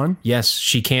Isla Dawn? Yes,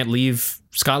 she can't leave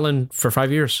Scotland for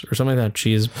 5 years or something like that.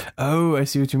 She is... Oh, I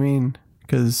see what you mean.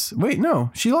 Because wait, no,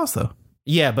 she lost though.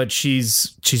 Yeah, but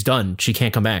she's done. She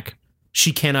can't come back.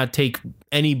 She cannot take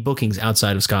any bookings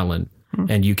outside of Scotland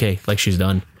and UK. Like, she's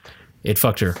done. It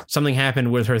fucked her. Something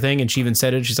happened with her thing, and she even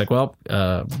said it. She's like, well,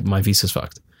 my visa's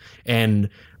fucked. And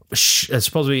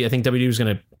supposedly, I think WWE was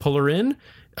going to pull her in.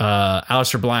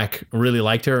 Aleister Black really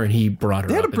liked her, and he brought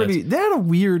her up. They had a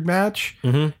weird match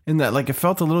in that, like, it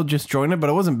felt a little disjointed, but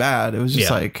it wasn't bad. It was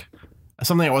just like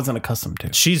something I wasn't accustomed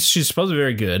to. She's supposed to be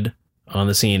very good on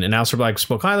the scene, and Aleister Black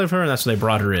spoke highly of her, and that's why they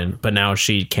brought her in. But now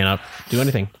she cannot do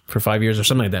anything for 5 years or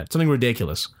something like that. Something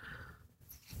ridiculous.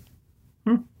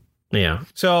 Yeah.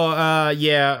 So,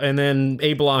 and then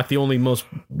A Block, the only most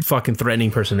fucking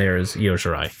threatening person there is Io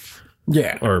Shirai.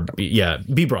 Yeah. Or,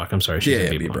 B Brock. I'm sorry. She's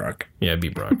B Brock. Yeah, B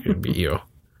Brock. It would be Io.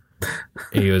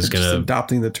 Io's gonna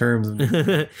adopting the terms.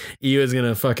 Io's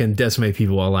gonna fucking decimate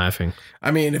people while laughing.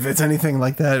 I mean, if it's anything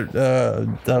like that,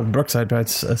 the Brookside match,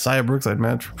 Saya Brookside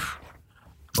match.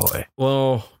 Boy.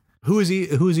 Well, who is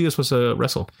Io supposed to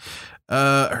wrestle?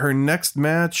 Her next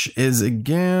match is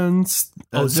against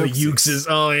so Yuke's is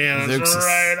that's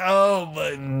right. Oh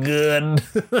my god.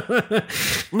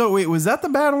 No, wait, was that the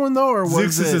bad one though, or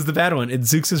was Zeuxis is the bad one?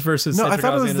 It's Zeuxis versus No, Cedric I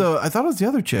thought it was the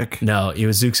other chick. No, it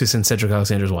was Zeuxis and Cedric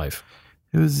Alexander's wife.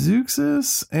 It was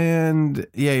Zeuxis and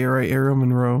you're right, Ariel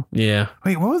Monroe. Yeah.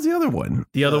 Wait, what was the other one?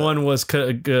 The other one was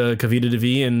Kavita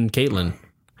Devi and Caitlyn.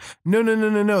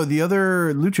 No. The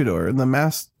other luchador, the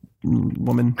masked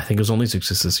woman. I think it was only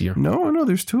Zeuxis this year. No,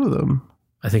 there's two of them.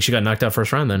 I think she got knocked out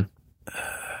first round then.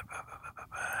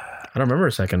 I don't remember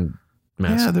a second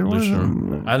match. Yeah, there was. I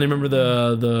only remember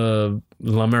the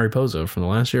La Mariposa from the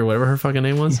last year, whatever her fucking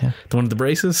name was. Yeah. The one with the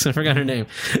braces. I forgot her name.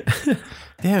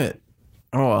 Damn it.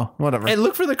 Oh, well, whatever. Hey,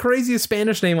 look for the craziest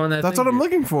Spanish name on that. That's what I'm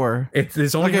looking for.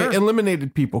 It's only her.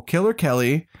 Eliminated people. Killer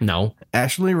Kelly. No.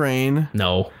 Ashley Rain.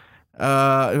 No.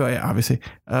 Obviously.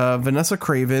 Vanessa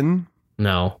Craven.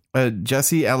 No.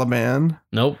 Jesse Alaban.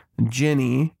 Nope.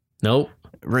 Jenny. Nope.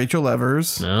 Rachel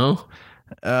Evers. No.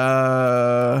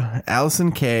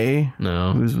 Allison Kay.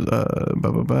 No. Who's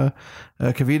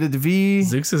Kavita Devi.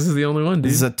 Zeuxis is the only one,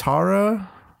 dude. Zatara.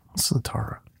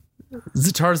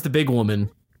 Zatara's the big woman.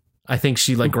 I think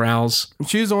she like growls.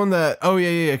 She's the one that. Oh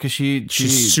yeah, because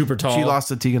she's super tall. She lost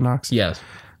to Tegan Knox. Yes.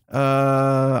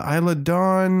 Isla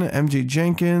Dawn, MJ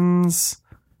Jenkins.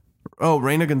 Oh,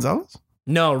 Reina Gonzalez.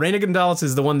 No, Reina Gonzalez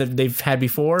is the one that they've had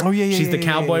before. Oh yeah. She's the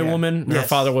cowboy woman. Her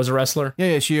father was a wrestler.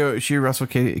 Yeah. She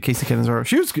wrestled Casey Catanzaro.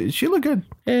 She was good. She looked good.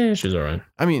 Yeah, she's all right.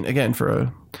 I mean, again,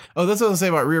 that's what I say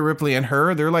about Rhea Ripley and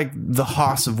her. They're like the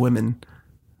Haas of women.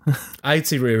 I'd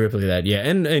see Rhea Ripley that. Yeah,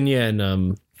 and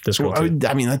this girl too.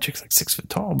 I mean, that chick's like 6 foot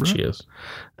tall, bro. She is.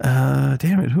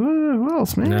 Damn it. Who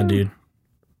else, man? Nah, dude.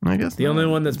 I guess the only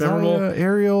one that's memorable.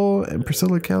 Ariel and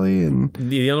Priscilla Kelly and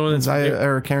the only one that's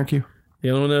Karen Q. The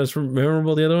only one that's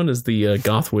memorable. The other one is the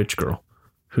goth witch girl,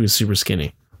 who's super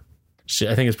skinny.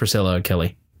 I think it's Priscilla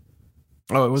Kelly.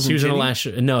 Oh, it wasn't. She was Jenny? on the last.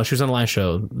 No, she was on the last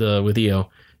show. With Io.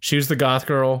 She was the goth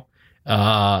girl.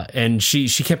 And she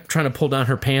kept trying to pull down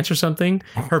her pants or something.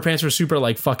 Her pants were super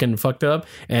like fucking fucked up.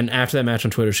 And after that match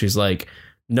on Twitter, she's like,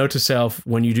 note to self,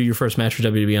 when you do your first match for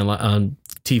WWE on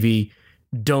TV,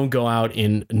 don't go out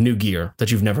in new gear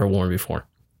that you've never worn before.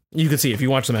 You can see if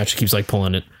you watch the match, she keeps like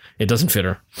pulling it. It doesn't fit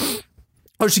her.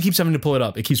 Or she keeps having to pull it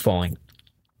up. It keeps falling.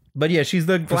 But yeah, she's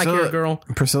the black hair girl.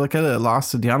 Priscilla Kelly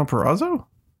lost to Deonna Purrazzo?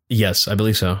 Yes, I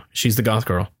believe so. She's the goth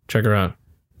girl. Check her out.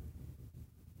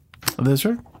 That's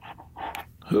right.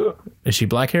 Is she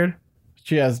black haired?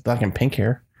 She has black and pink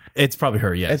hair. It's probably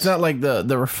her, yes. It's not like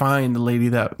the refined lady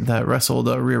that wrestled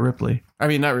Rhea Ripley. I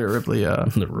mean, not Rhea Ripley.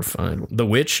 The refined. The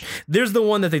witch? There's the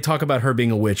one that they talk about her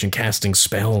being a witch and casting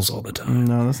spells all the time.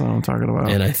 No, that's not what I'm talking about.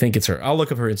 And I think it's her. I'll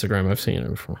look up her Instagram. I've seen it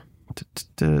before.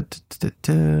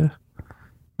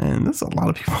 And there's a lot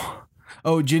of people.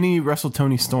 Oh, Ginny wrestled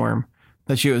Toni Storm.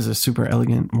 That she was a super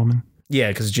elegant woman. Yeah,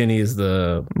 because Ginny is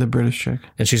the British chick.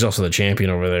 And she's also the champion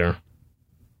over there.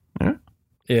 Yeah?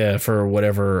 Yeah, for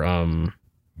whatever...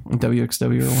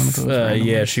 WXW or one of those.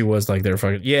 Yeah, she was like their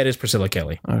fucking. Yeah, it is Priscilla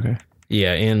Kelly. Okay.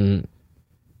 Yeah, in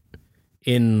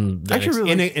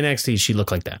NXT, she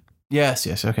looked like that. Yes.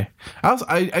 Okay.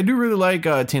 I do really like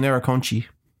Tainara Conchi.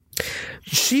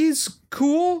 She's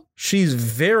cool. She's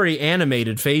very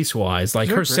animated face wise. Like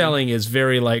her selling is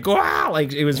very like wow.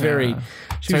 Like it was very.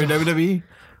 She was WWE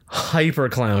hyper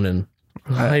clowning.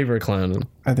 Hyper clowning.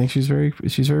 I think she's very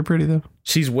pretty though.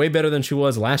 She's way better than she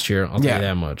was last year. I'll tell you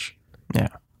that much. Yeah.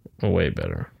 Way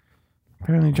better.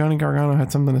 Apparently Johnny Gargano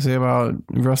had something to say about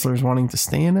wrestlers wanting to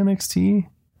stay in NXT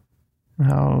and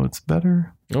how it's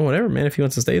better. Oh, whatever, man. If he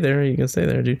wants to stay there, you can stay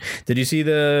there, dude. Did you see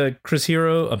the Chris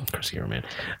Hero, man.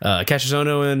 Cassius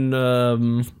Ohno and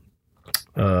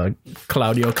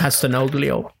Claudio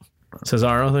Castagnolo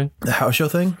Cesaro thing. The house show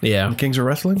thing? Yeah. The Kings of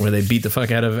Wrestling? Where they beat the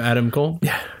fuck out of Adam Cole?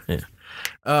 Yeah.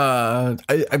 I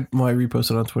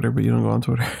reposted on Twitter, but you don't go on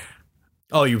Twitter.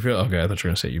 Oh, you feel okay? I thought you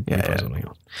were gonna say you reposted something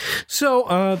else.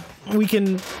 So we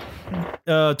can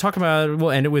talk about.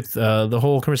 We'll end it with the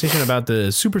whole conversation about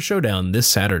the Super Showdown this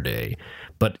Saturday,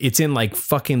 but it's in like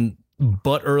fucking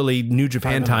butt early New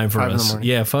Japan time for us.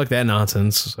 Yeah, fuck that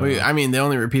nonsense. So. I mean, they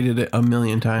only repeated it a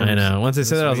million times. I know. Once they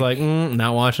said that, I was like,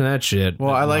 not watching that shit.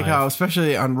 Well, I like how,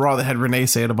 especially on Raw, they had Renee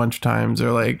say it a bunch of times.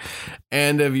 They're like,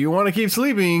 and if you want to keep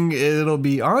sleeping, it'll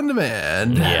be on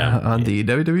demand. Yeah, on the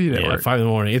WWE Network. Yeah, 5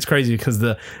 a.m. It's crazy because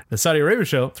the Saudi Arabia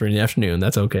show 3 in the afternoon.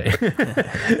 That's okay.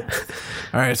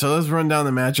 All right, so let's run down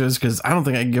the matches because I don't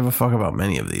think I give a fuck about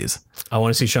many of these. I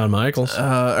want to see Shawn Michaels.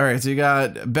 All right, so you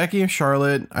got Becky and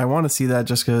Charlotte. I want to see that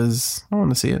just because I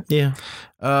want to see it. Yeah.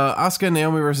 Asuka and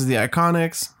Naomi versus the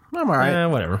Iconics. I'm all right.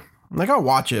 Whatever. Like, I'll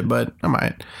watch it, but I'm all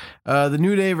right. The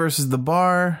New Day versus The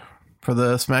Bar for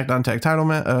the SmackDown Tag Title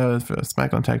for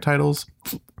SmackDown Tag Titles.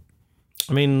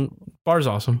 I mean, Bar's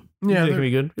awesome. Yeah, it could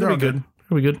be good. It'll be good.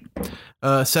 It'll be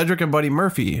good. Cedric and Buddy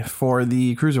Murphy for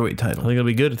the Cruiserweight title. I think it'll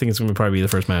be good. I think it's going to probably be the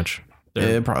first match.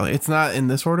 Probably. It's not in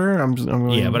this order. I'm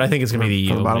going but I think it's going to be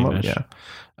the bottom match. Yeah.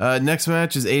 Next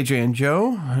match is AJ and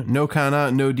Joe. No count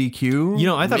out, no DQ. You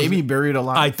know, I thought maybe buried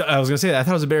alive. I was going to say that. I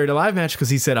thought it was a buried alive match because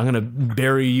he said, I'm going to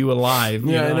bury you alive.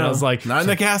 Yeah, I know. I was like, not in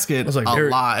the casket. I was like,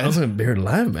 alive. I was like, buried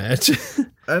alive match.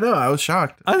 I know. I was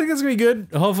shocked. I think it's going to be good.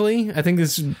 Hopefully. I think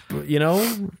this,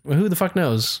 who the fuck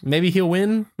knows? Maybe he'll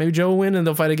win. Maybe Joe will win and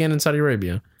they'll fight again in Saudi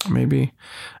Arabia. Maybe.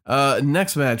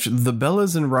 Next match, the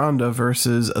Bellas and Ronda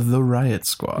versus the Riot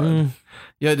Squad.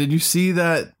 Yeah, did you see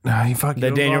that?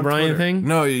 That Daniel Bryan thing?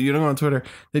 No, you don't go on Twitter.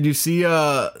 Did you see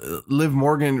Liv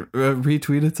Morgan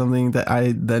retweeted something that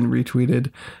I then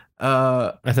retweeted?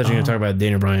 I thought you were going to talk about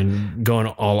Daniel Bryan going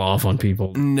all off on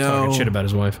people. No. Talking shit about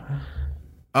his wife.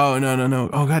 Oh, no.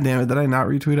 Oh, god damn it. Did I not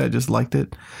retweet it? I just liked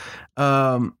it.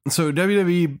 So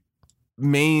WWE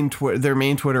their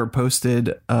main Twitter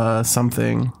posted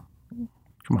something.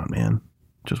 Come on, man.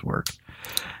 Just work.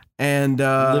 And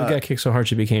Liv got kicked so hard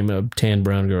she became a tan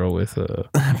brown girl with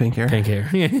pink hair. Pink hair.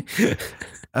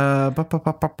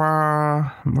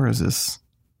 Where is this?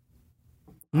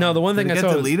 No, the one thing I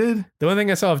saw deleted. The one thing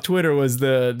I saw of Twitter was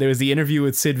there was the interview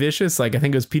with Sid Vicious. Like I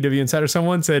think it was PW Insider.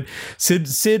 Someone said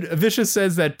Sid Vicious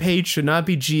says that Paige should not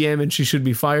be GM and she should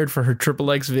be fired for her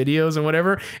XXX videos and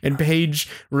whatever. And Paige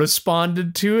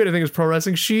responded to it. I think it was Pro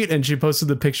Wrestling Sheet, and she posted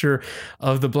the picture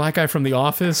of the black guy from The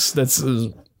Office. That's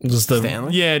just the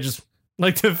Stanley? Yeah, just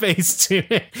like the face to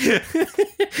it.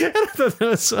 I thought that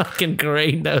was fucking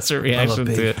great. That was a reaction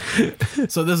to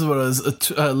it. So this is what it was.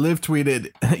 Liv tweeted,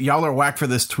 y'all are whack for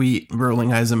this tweet,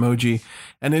 rolling eyes emoji.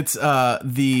 And it's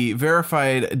the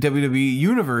verified WWE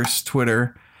Universe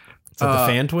Twitter. Is that the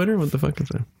fan Twitter? What the fuck is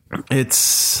that?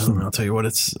 I'll tell you what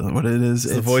it is.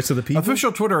 It's the voice of the people.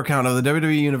 Official Twitter account of the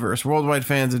WWE Universe. Worldwide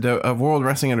fans of World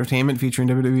Wrestling Entertainment featuring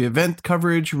WWE event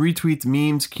coverage, retweets,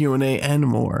 memes, Q&A, and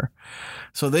more.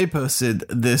 So they posted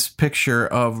this picture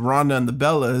of Ronda and the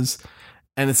Bellas,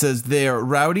 and it says they're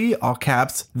rowdy, all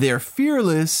caps, they're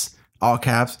fearless, all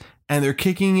caps, and they're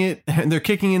kicking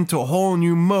into a whole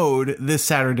new mode this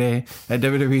Saturday at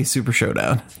WWE Super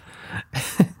Showdown.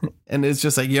 And it's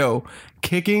just like, yo,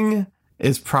 kicking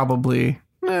is probably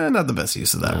not the best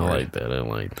use of that word. I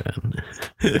like that.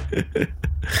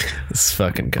 It's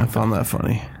fucking good. I found that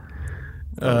funny.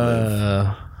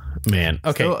 Man.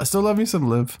 Okay. I still love me some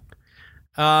Liv.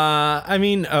 I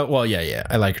mean, well, yeah,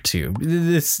 I like her too.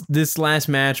 This last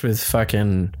match with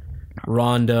fucking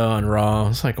Ronda on Raw,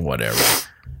 it's like whatever.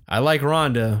 I like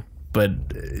Ronda, but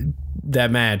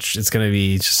that match, it's gonna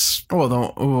be just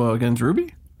against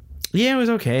Ruby. Yeah, it was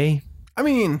okay. I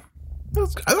mean, I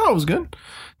thought it was good.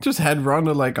 Just had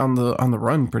Ronda like on the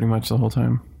run pretty much the whole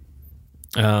time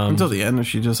until the end, where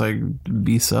she just like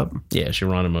beasts up. Yeah, she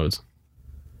Ronda modes.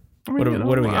 I mean,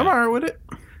 what do we got? I'm alright with it.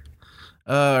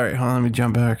 All right, hold on, let me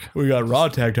jump back. We got Raw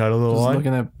tag title. Just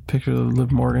looking at pictures of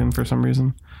Liv Morgan for some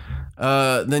reason.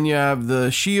 Then you have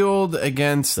the Shield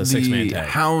against the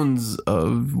Hounds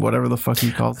of whatever the fuck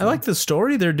he calls them. I like the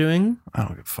story they're doing. I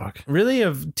don't give a fuck. Really,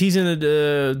 of teasing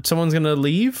someone's gonna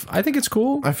leave. I think it's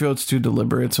cool. I feel it's too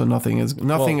deliberate, so nothing of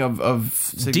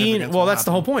Dean. Well, that's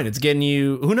the whole point. It's getting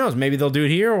you. Who knows? Maybe they'll do it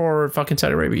here or fucking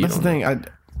Saudi Arabia. That's the thing.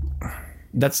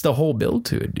 That's the whole build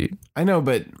to it, dude. I know,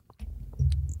 but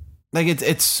like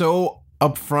it's so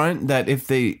upfront that if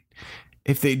they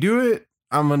do it,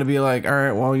 I'm going to be like, all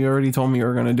right, well, you already told me you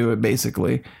were going to do it,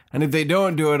 basically. And if they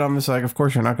don't do it, I'm just like, of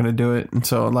course you're not going to do it. And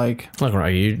so, like... Look,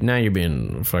 right, now you're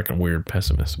being a fucking weird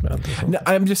pessimist about this. No,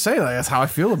 I'm just saying, like, that's how I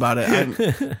feel about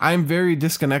it. I'm very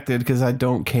disconnected because I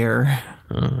don't care.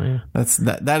 Yeah.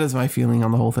 That is my feeling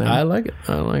on the whole thing. I like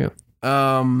it.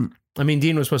 I mean,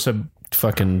 Dean was supposed to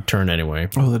fucking turn anyway.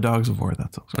 Oh, the Dogs of War.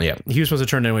 That's awesome. Yeah, he was supposed to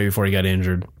turn anyway before he got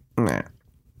injured. Nah.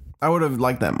 I would have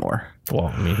liked that more. Well,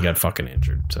 I mean, he got fucking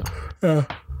injured, so. Yeah.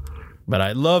 But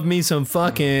I love me some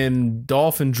fucking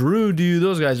Dolph and Drew, dude.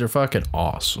 Those guys are fucking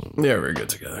awesome. Yeah, very good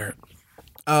together.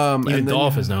 Even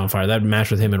Dolph is now on fire. That match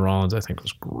with him and Rollins, I think,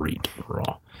 was great.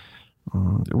 Raw.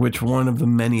 Which one of the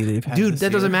many they've had? Dude,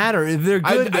 that doesn't matter. If they're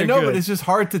good, I know, good. But it's just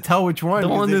hard to tell which one.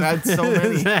 Because they've had so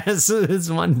many. It's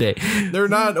Monday. They're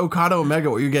not Okada Omega.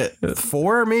 What, you get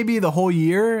 4 maybe the whole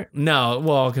year? No,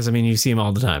 well, because I mean, you see them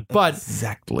all the time. But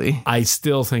exactly, I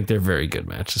still think they're very good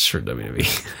matches for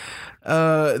WWE.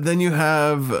 Then you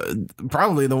have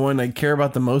probably the one I care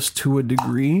about the most to a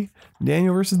degree,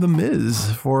 Daniel versus The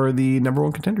Miz for the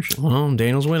 #1 contendership. Well,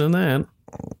 Daniel's winning that.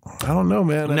 I don't know,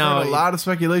 man. I heard a lot of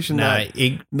speculation that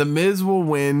The Miz will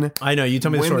win. I know. You tell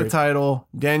me the story. Win the title.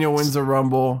 Daniel wins the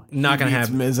Rumble. Not going to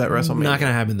happen. Miz at WrestleMania. Not going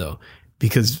to happen, though.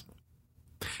 Because...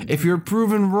 if you're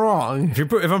proven wrong... If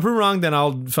I'm proven wrong, then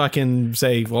I'll fucking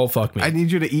say, well, fuck me. I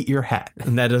need you to eat your hat.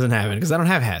 And that doesn't happen because I don't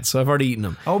have hats, so I've already eaten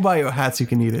them. I'll buy you a hat so you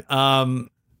can eat it.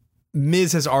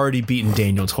 Miz has already beaten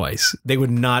Daniel twice. They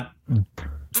would not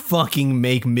fucking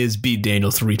make Miz beat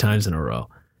Daniel 3 times in a row.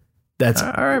 That's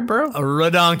all right, bro.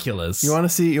 Redonkulous. You want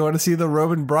to see the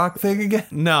Roman Brock thing again?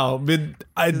 No, but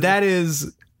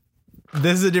this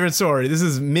is a different story. This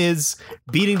is Miz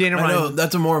beating Daniel Bryan. No,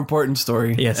 that's a more important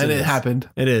story. Yes, and it happened.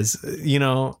 It is. You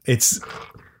know, it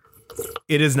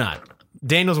is not.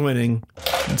 Daniel's winning.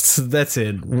 That's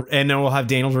it. And then we'll have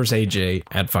Daniel versus AJ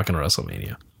at fucking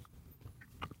WrestleMania.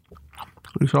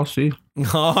 We shall see.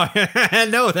 Oh, I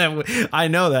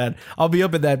know that. I'll be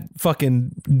up at that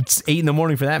fucking 8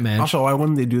 a.m. for that match. Also, why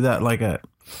wouldn't they do that like at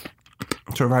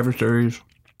Survivor Series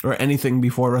or anything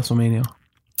before WrestleMania?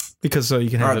 Because so you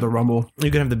can have the Rumble.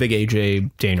 You can have the big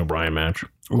AJ Daniel Bryan match.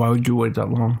 Why would you wait that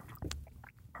long?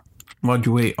 Why'd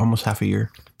you wait almost half a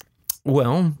year?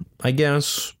 Well, I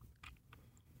guess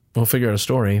we'll figure out a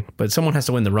story, but someone has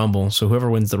to win the Rumble. So whoever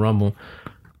wins the Rumble,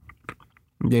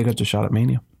 they get the shot at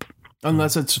Mania.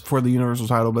 Unless it's for the Universal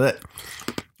title, but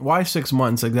why 6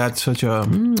 months? Like, that's such a...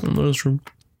 That's true.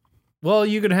 Well,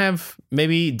 you could have...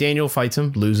 Maybe Daniel fights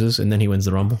him, loses, and then he wins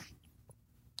the Rumble.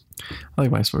 I like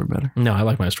my story better. No, I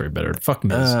like my story better. Fuck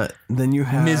Miz. Then you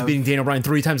have... Miz beating Daniel Bryan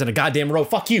 3 times in a goddamn row.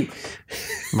 Fuck you.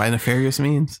 By nefarious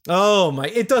means. Oh, my...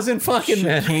 It doesn't fucking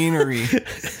matter. Chicanery.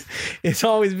 It's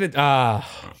always been...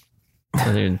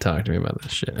 Don't even talk to me about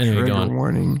this shit. Anyway, go on.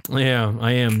 Warning. Yeah,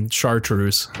 I am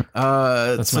chartreuse.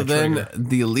 So then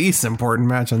the least important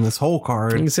match on this whole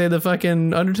card. You can say the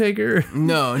fucking Undertaker.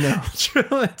 No.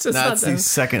 That's the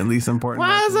second least important.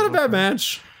 Well, it's not a bad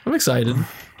match. I'm excited.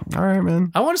 All right,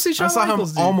 man. I want to see Shawn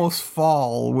Michaels. I saw him almost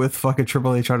fall with fucking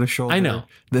Triple H on his shoulder. I know.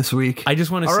 This week. I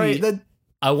just want to see. Right,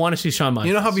 I want to see Shawn Michaels.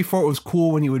 You know how before it was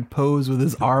cool when he would pose with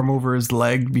his arm over his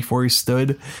leg before he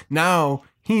stood? Now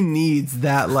he needs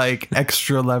that like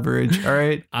extra leverage. All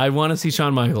right. I want to see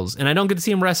Shawn Michaels, and I don't get to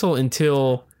see him wrestle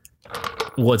until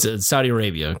Saudi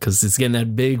Arabia, because it's getting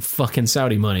that big fucking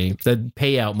Saudi money. That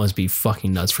payout must be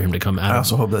fucking nuts for him to come out. I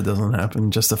also hope that doesn't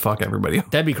happen just to fuck everybody up.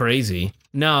 That'd be crazy.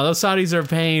 No, those Saudis are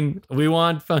paying. We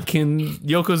want fucking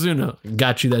Yokozuna.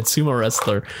 Got you, that sumo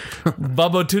wrestler.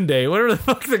 Bubba Tunde, whatever the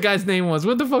fuck the guy's name was.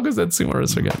 What the fuck was that sumo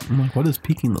wrestler guy? I'm like, what is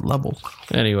peaking the levels?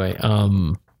 Anyway,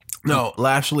 no,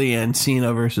 Lashley and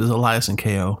Cena versus Elias and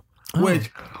KO.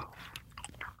 Which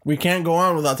we can't go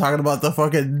on without talking about the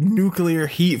fucking nuclear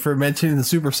heat for mentioning the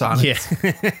Supersonics.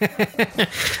 Yeah.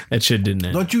 That shit didn't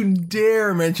end. Don't you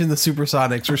dare mention the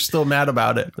Supersonics. We're still mad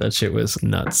about it. That shit was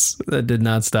nuts. That did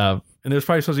not stop. And there was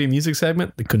probably supposed to be a music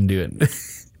segment. They couldn't do it.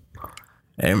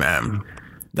 Hey, man.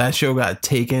 That show got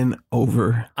taken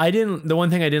over. The one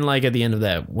thing I didn't like at the end of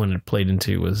that when it played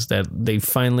into was that they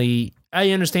finally, I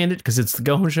understand it because it's the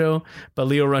Go Home show, but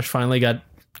Leo Rush finally got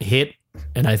hit.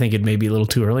 And I think it may be a little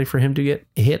too early for him to get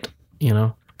hit, you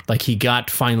know, like he got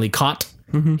finally caught.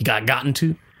 Mm-hmm. He got gotten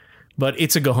to, but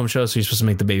it's a Go Home show. So you're supposed to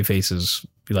make the baby faces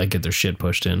get their shit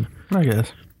pushed in. I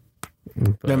guess.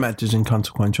 But that match is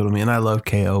inconsequential to me, and I love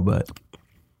KO, but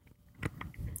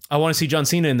I want to see John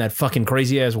Cena in that fucking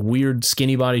crazy ass weird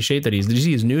skinny body shape that he's. Did you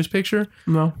see his newest picture?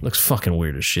 No. Looks fucking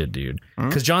weird as shit, dude.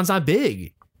 Because John's not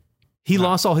big. He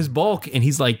lost all his bulk and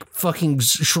he's like fucking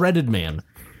shredded, man.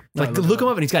 Like, look him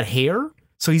up and he's got hair.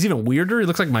 So he's even weirder. He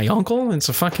looks like my uncle. It's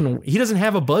a fucking. He doesn't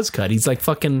have a buzz cut. He's like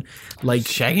fucking like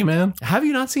Shaggy Man. Have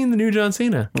you not seen the new John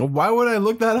Cena? Why would I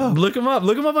look that up? Look him up.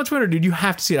 Look him up on Twitter, dude. You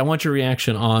have to see it. I want your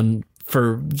reaction on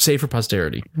for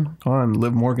posterity. Come on,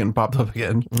 Liv Morgan popped up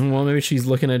again. Well, maybe she's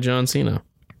looking at John Cena.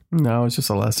 No, it's just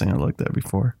the last thing I looked at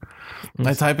before.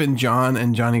 I type in John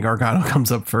and Johnny Gargano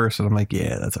comes up first, and I'm like,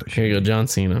 yeah, that's how. Here you go, John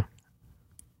Cena.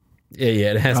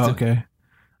 Yeah, it has to. Okay,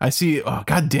 I see. Oh,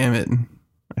 god damn it!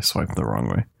 I swiped the wrong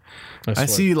way. I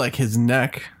see like his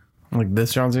neck, like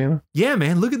this John Cena. Yeah,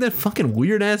 man, look at that fucking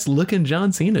weird ass looking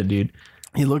John Cena, dude.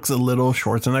 He looks a little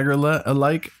Schwarzenegger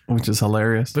alike, which is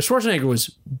hilarious. But Schwarzenegger was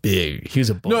big. He was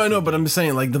a no, I know, but I'm just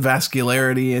saying, like the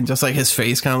vascularity and just like his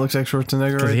face kind of looks like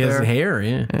Schwarzenegger. Right, he has there. Hair.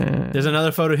 Yeah. There's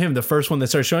another photo of him. The first one that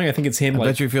starts showing, I think it's him. I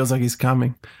bet you he feels like he's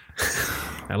coming.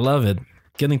 I love it.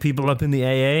 Getting people up in the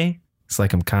AA. It's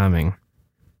like I'm calming.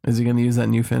 Is he going to use that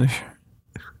new finisher?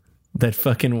 That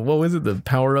fucking, what was it? The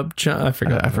power up? I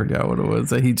forgot. I forgot what it was.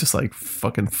 That he just like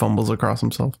fucking fumbles across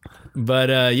himself.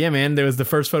 But yeah, man, there was the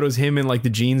first photo was him in like the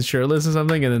jeans shirtless or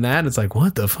something. And then that, it's like,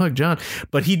 what the fuck, John?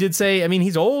 But he did say, I mean,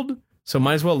 he's old, so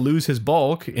might as well lose his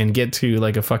bulk and get to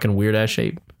like a fucking weird ass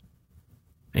shape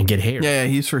and get hair. Yeah,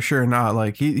 he's for sure not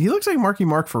like, he looks like Marky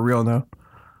Mark for real now.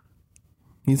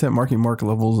 He's at Marky Mark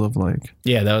levels of like.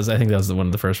 Yeah, I think that was one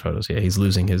of the first photos. Yeah, he's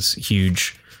losing his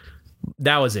huge.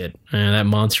 That was it. And that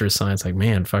monstrous size, like,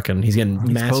 man, fucking, he's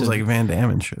getting massive, like Van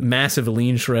Damme and shit. Massive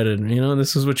lean shredded. You know,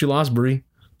 this is what you lost, Brie.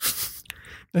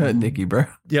 Nikki, bro.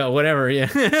 Yeah, whatever.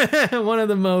 Yeah, one of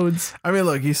the modes. I mean,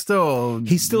 look, he's still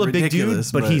a big dude,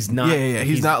 but he's not. Yeah.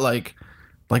 He's not like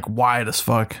wide as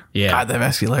fuck. Yeah, God, that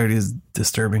vascularity is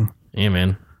disturbing. Yeah,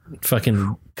 man.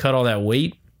 Fucking cut all that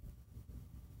weight.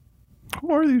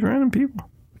 Who are these random people?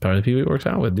 Probably the people he works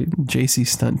out with, dude. JC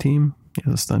stunt team. He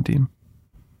has a stunt team.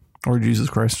 Or Jesus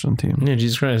Christ stunt team. Yeah,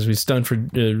 Jesus Christ. We stunned for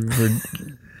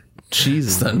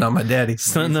Jesus. Stunting on my daddy.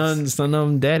 Stunting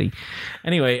on daddy.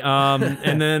 Anyway,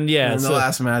 and then, yeah. And the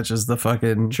last match is the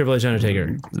fucking Triple H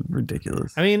Undertaker.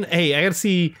 Ridiculous. I mean, hey, I got to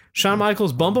see Shawn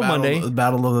Michaels bump on Monday.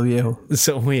 Battle of the Viejo.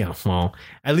 So, yeah, well,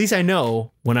 at least I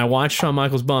know when I watch Shawn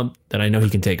Michaels bump that I know he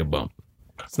can take a bump.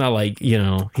 It's not like, you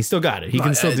know, he still got it. He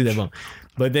can still do that bump.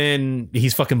 But then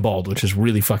he's fucking bald, which is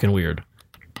really fucking weird.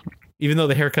 Even though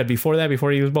the haircut before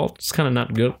he was bald, it's kind of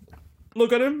not good.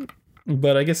 Look at him.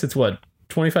 But I guess it's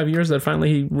 25 years that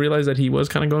finally he realized that he was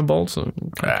kind of going bald. So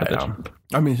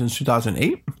I mean, since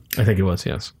 2008? I think it was,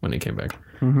 yes, when he came back.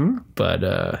 Mm-hmm.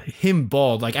 But him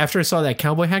bald, like after I saw that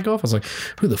cowboy hat go off, I was like,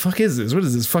 who the fuck is this? What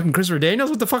is this, fucking Christopher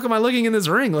Daniels? What the fuck am I looking in this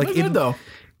ring? Like, good though.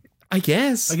 I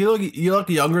guess. Like you look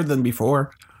younger than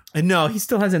before. And no, he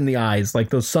still has it in the eyes, like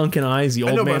those sunken eyes, the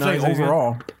old man eyes.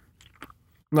 Overall.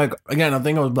 Like, again, I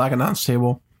think it was Black Announce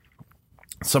Table.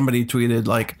 Somebody tweeted,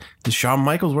 like, is Shawn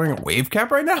Michaels wearing a wave cap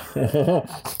right now?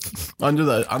 under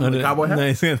the cowboy hat?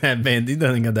 Nice. That band. He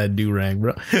doesn't got that do-rag,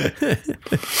 bro.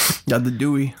 Got the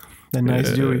Dewey. That nice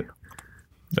Dewey.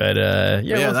 But,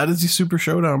 yeah, that is the Super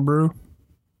Showdown, bro.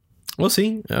 We'll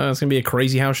see. It's going to be a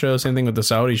crazy house show. Same thing with the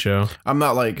Saudi show. I'm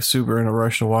not, like, super in a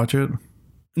rush to watch it.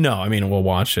 No, I mean, we'll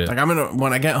watch it. Like,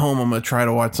 when I get home, I'm going to try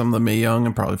to watch some of the Mae Young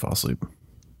and probably fall asleep.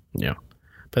 Yeah.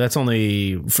 But that's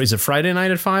only, is it Friday night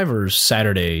at 5 or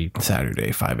Saturday?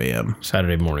 Saturday, 5 a.m.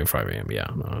 Saturday morning, 5 a.m. Yeah.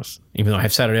 No, even though I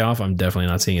have Saturday off, I'm definitely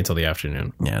not seeing it until the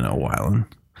afternoon. Yeah, no, wildin'.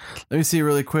 Let me see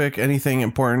really quick. Anything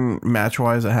important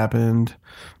match-wise that happened?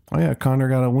 Oh, yeah, Connor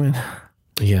got a win.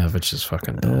 Yeah, but just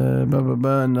fucking...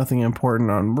 Nothing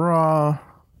important on Raw.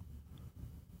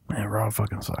 Man, Raw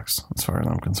fucking sucks as far as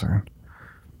I'm concerned.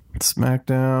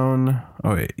 SmackDown.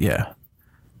 Oh, wait, yeah.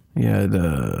 Yeah,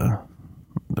 the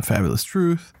Fabulous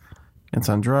Truth against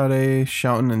Andrade,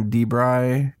 Shelton and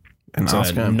D-Bry, and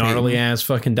Asuka and gnarly ass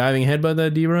fucking diving headbutt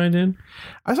that D-Bry did.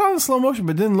 I saw it in slow motion,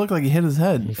 but it didn't look like he hit his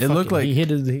head. It looked like he hit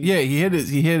his. He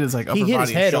hit his like upper body. He hit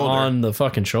his head shoulder. on the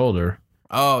fucking shoulder.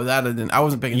 Oh, that I didn't. I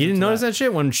wasn't picking. You didn't notice that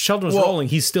shit when Shelton was rolling.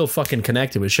 He's still fucking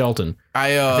connected with Shelton.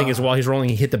 I think it's while he's rolling,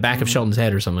 he hit the back of Shelton's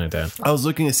head or something like that. I was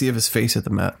looking to see if his face hit the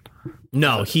mat.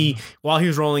 No, while he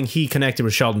was rolling, he connected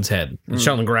with Shelton's head.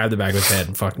 Shelton grabbed the back of his head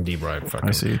and fucking D-Bry.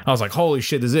 I see. I was like, holy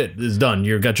shit, this is it. It's done.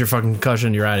 You got your fucking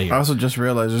concussion. You're out of here. I also just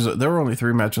realized there were only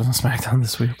 3 matches on SmackDown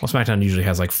this week. Well, SmackDown usually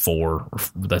has like 4.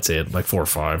 That's it. Like 4 or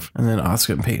 5. And then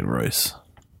Asuka and Peyton Royce.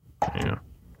 Yeah.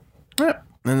 Yep.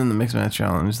 And then the Mixed Match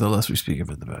Challenge. The less we speak of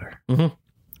it, the better. Mm-hmm.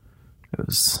 It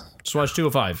was... Just watch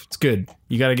 205. It's good.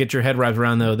 You got to get your head wrapped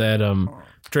around, though, that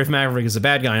Drake Maverick is a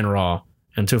bad guy in Raw.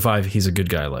 And 205, he's a good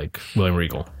guy like William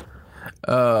Regal.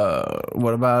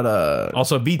 What about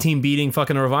also B Team beating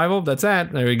fucking Revival? That's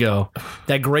that. There we go.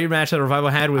 That great match that Revival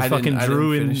had with fucking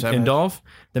Drew and Dolph.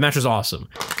 The match was awesome,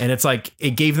 and it's like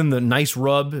it gave them the nice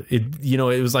rub.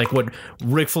 It was like what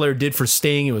Ric Flair did for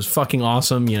Sting. It was fucking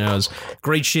awesome. It was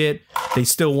great shit. They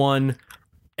still won,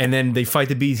 and then they fight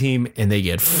the B Team and they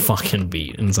get fucking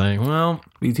beat. And it's like, well,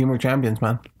 B Team were champions,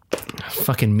 man.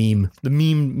 Fucking meme. The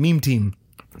meme team.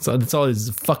 So that's all it is,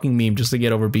 a fucking meme just to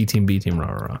get over B Team, rah,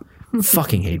 rah, rah.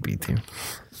 Fucking hate B Team.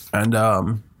 And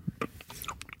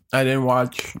I didn't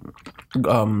watch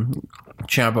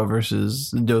Ciampa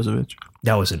versus Dozovic.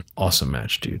 That was an awesome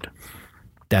match, dude.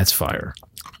 That's fire.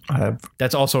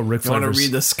 That's also Ric Flair. You want to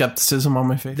read the skepticism on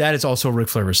my face? That is also Ric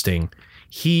Flair Sting.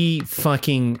 He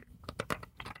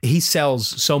sells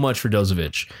so much for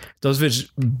Dozovic.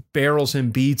 Dozovic barrels him,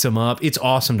 beats him up. It's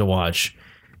awesome to watch.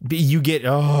 You get,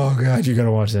 oh God, you got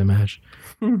to watch that match.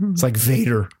 It's like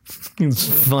Vader.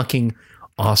 It's fucking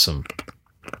awesome.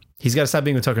 He's got to stop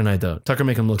being with Tucker Knight, though. Tucker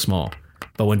make him look small.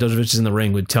 But when Dozovic is in the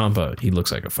ring with Ciampa, he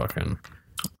looks like a fucking...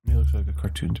 He looks like a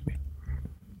cartoon to me.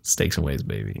 Stakes and weights,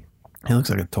 baby. He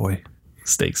looks like a toy.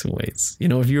 Stakes and weights.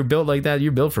 If you're built like that,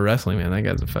 you're built for wrestling, man. That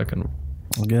guy's a fucking...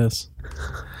 I guess.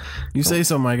 You say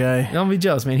so, my guy. Don't be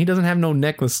jealous, man. He doesn't have no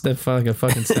necklace that's like a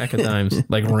fucking stack of dimes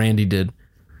like Randy did.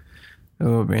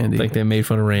 Oh, Randy. Like they made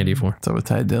fun of Randy for. It's with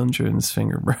Ty Dillinger in his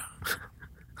finger, bro.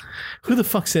 Who the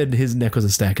fuck said his neck was a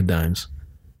stack of dimes?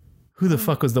 Who the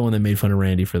fuck was the one that made fun of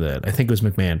Randy for that? I think it was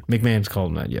McMahon. McMahon's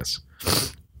called him that, yes.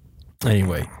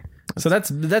 Anyway, so that's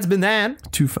been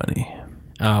that. Too funny.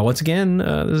 Once again,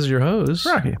 this is your host,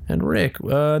 Rocky. And Rick.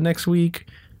 Next week,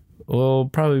 we'll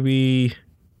probably be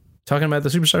talking about the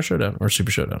Superstar Showdown, or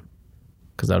Super Showdown,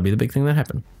 because that'll be the big thing that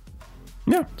happened.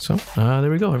 Yeah. So,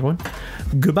 there we go, everyone.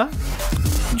 Goodbye.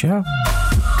 Ciao.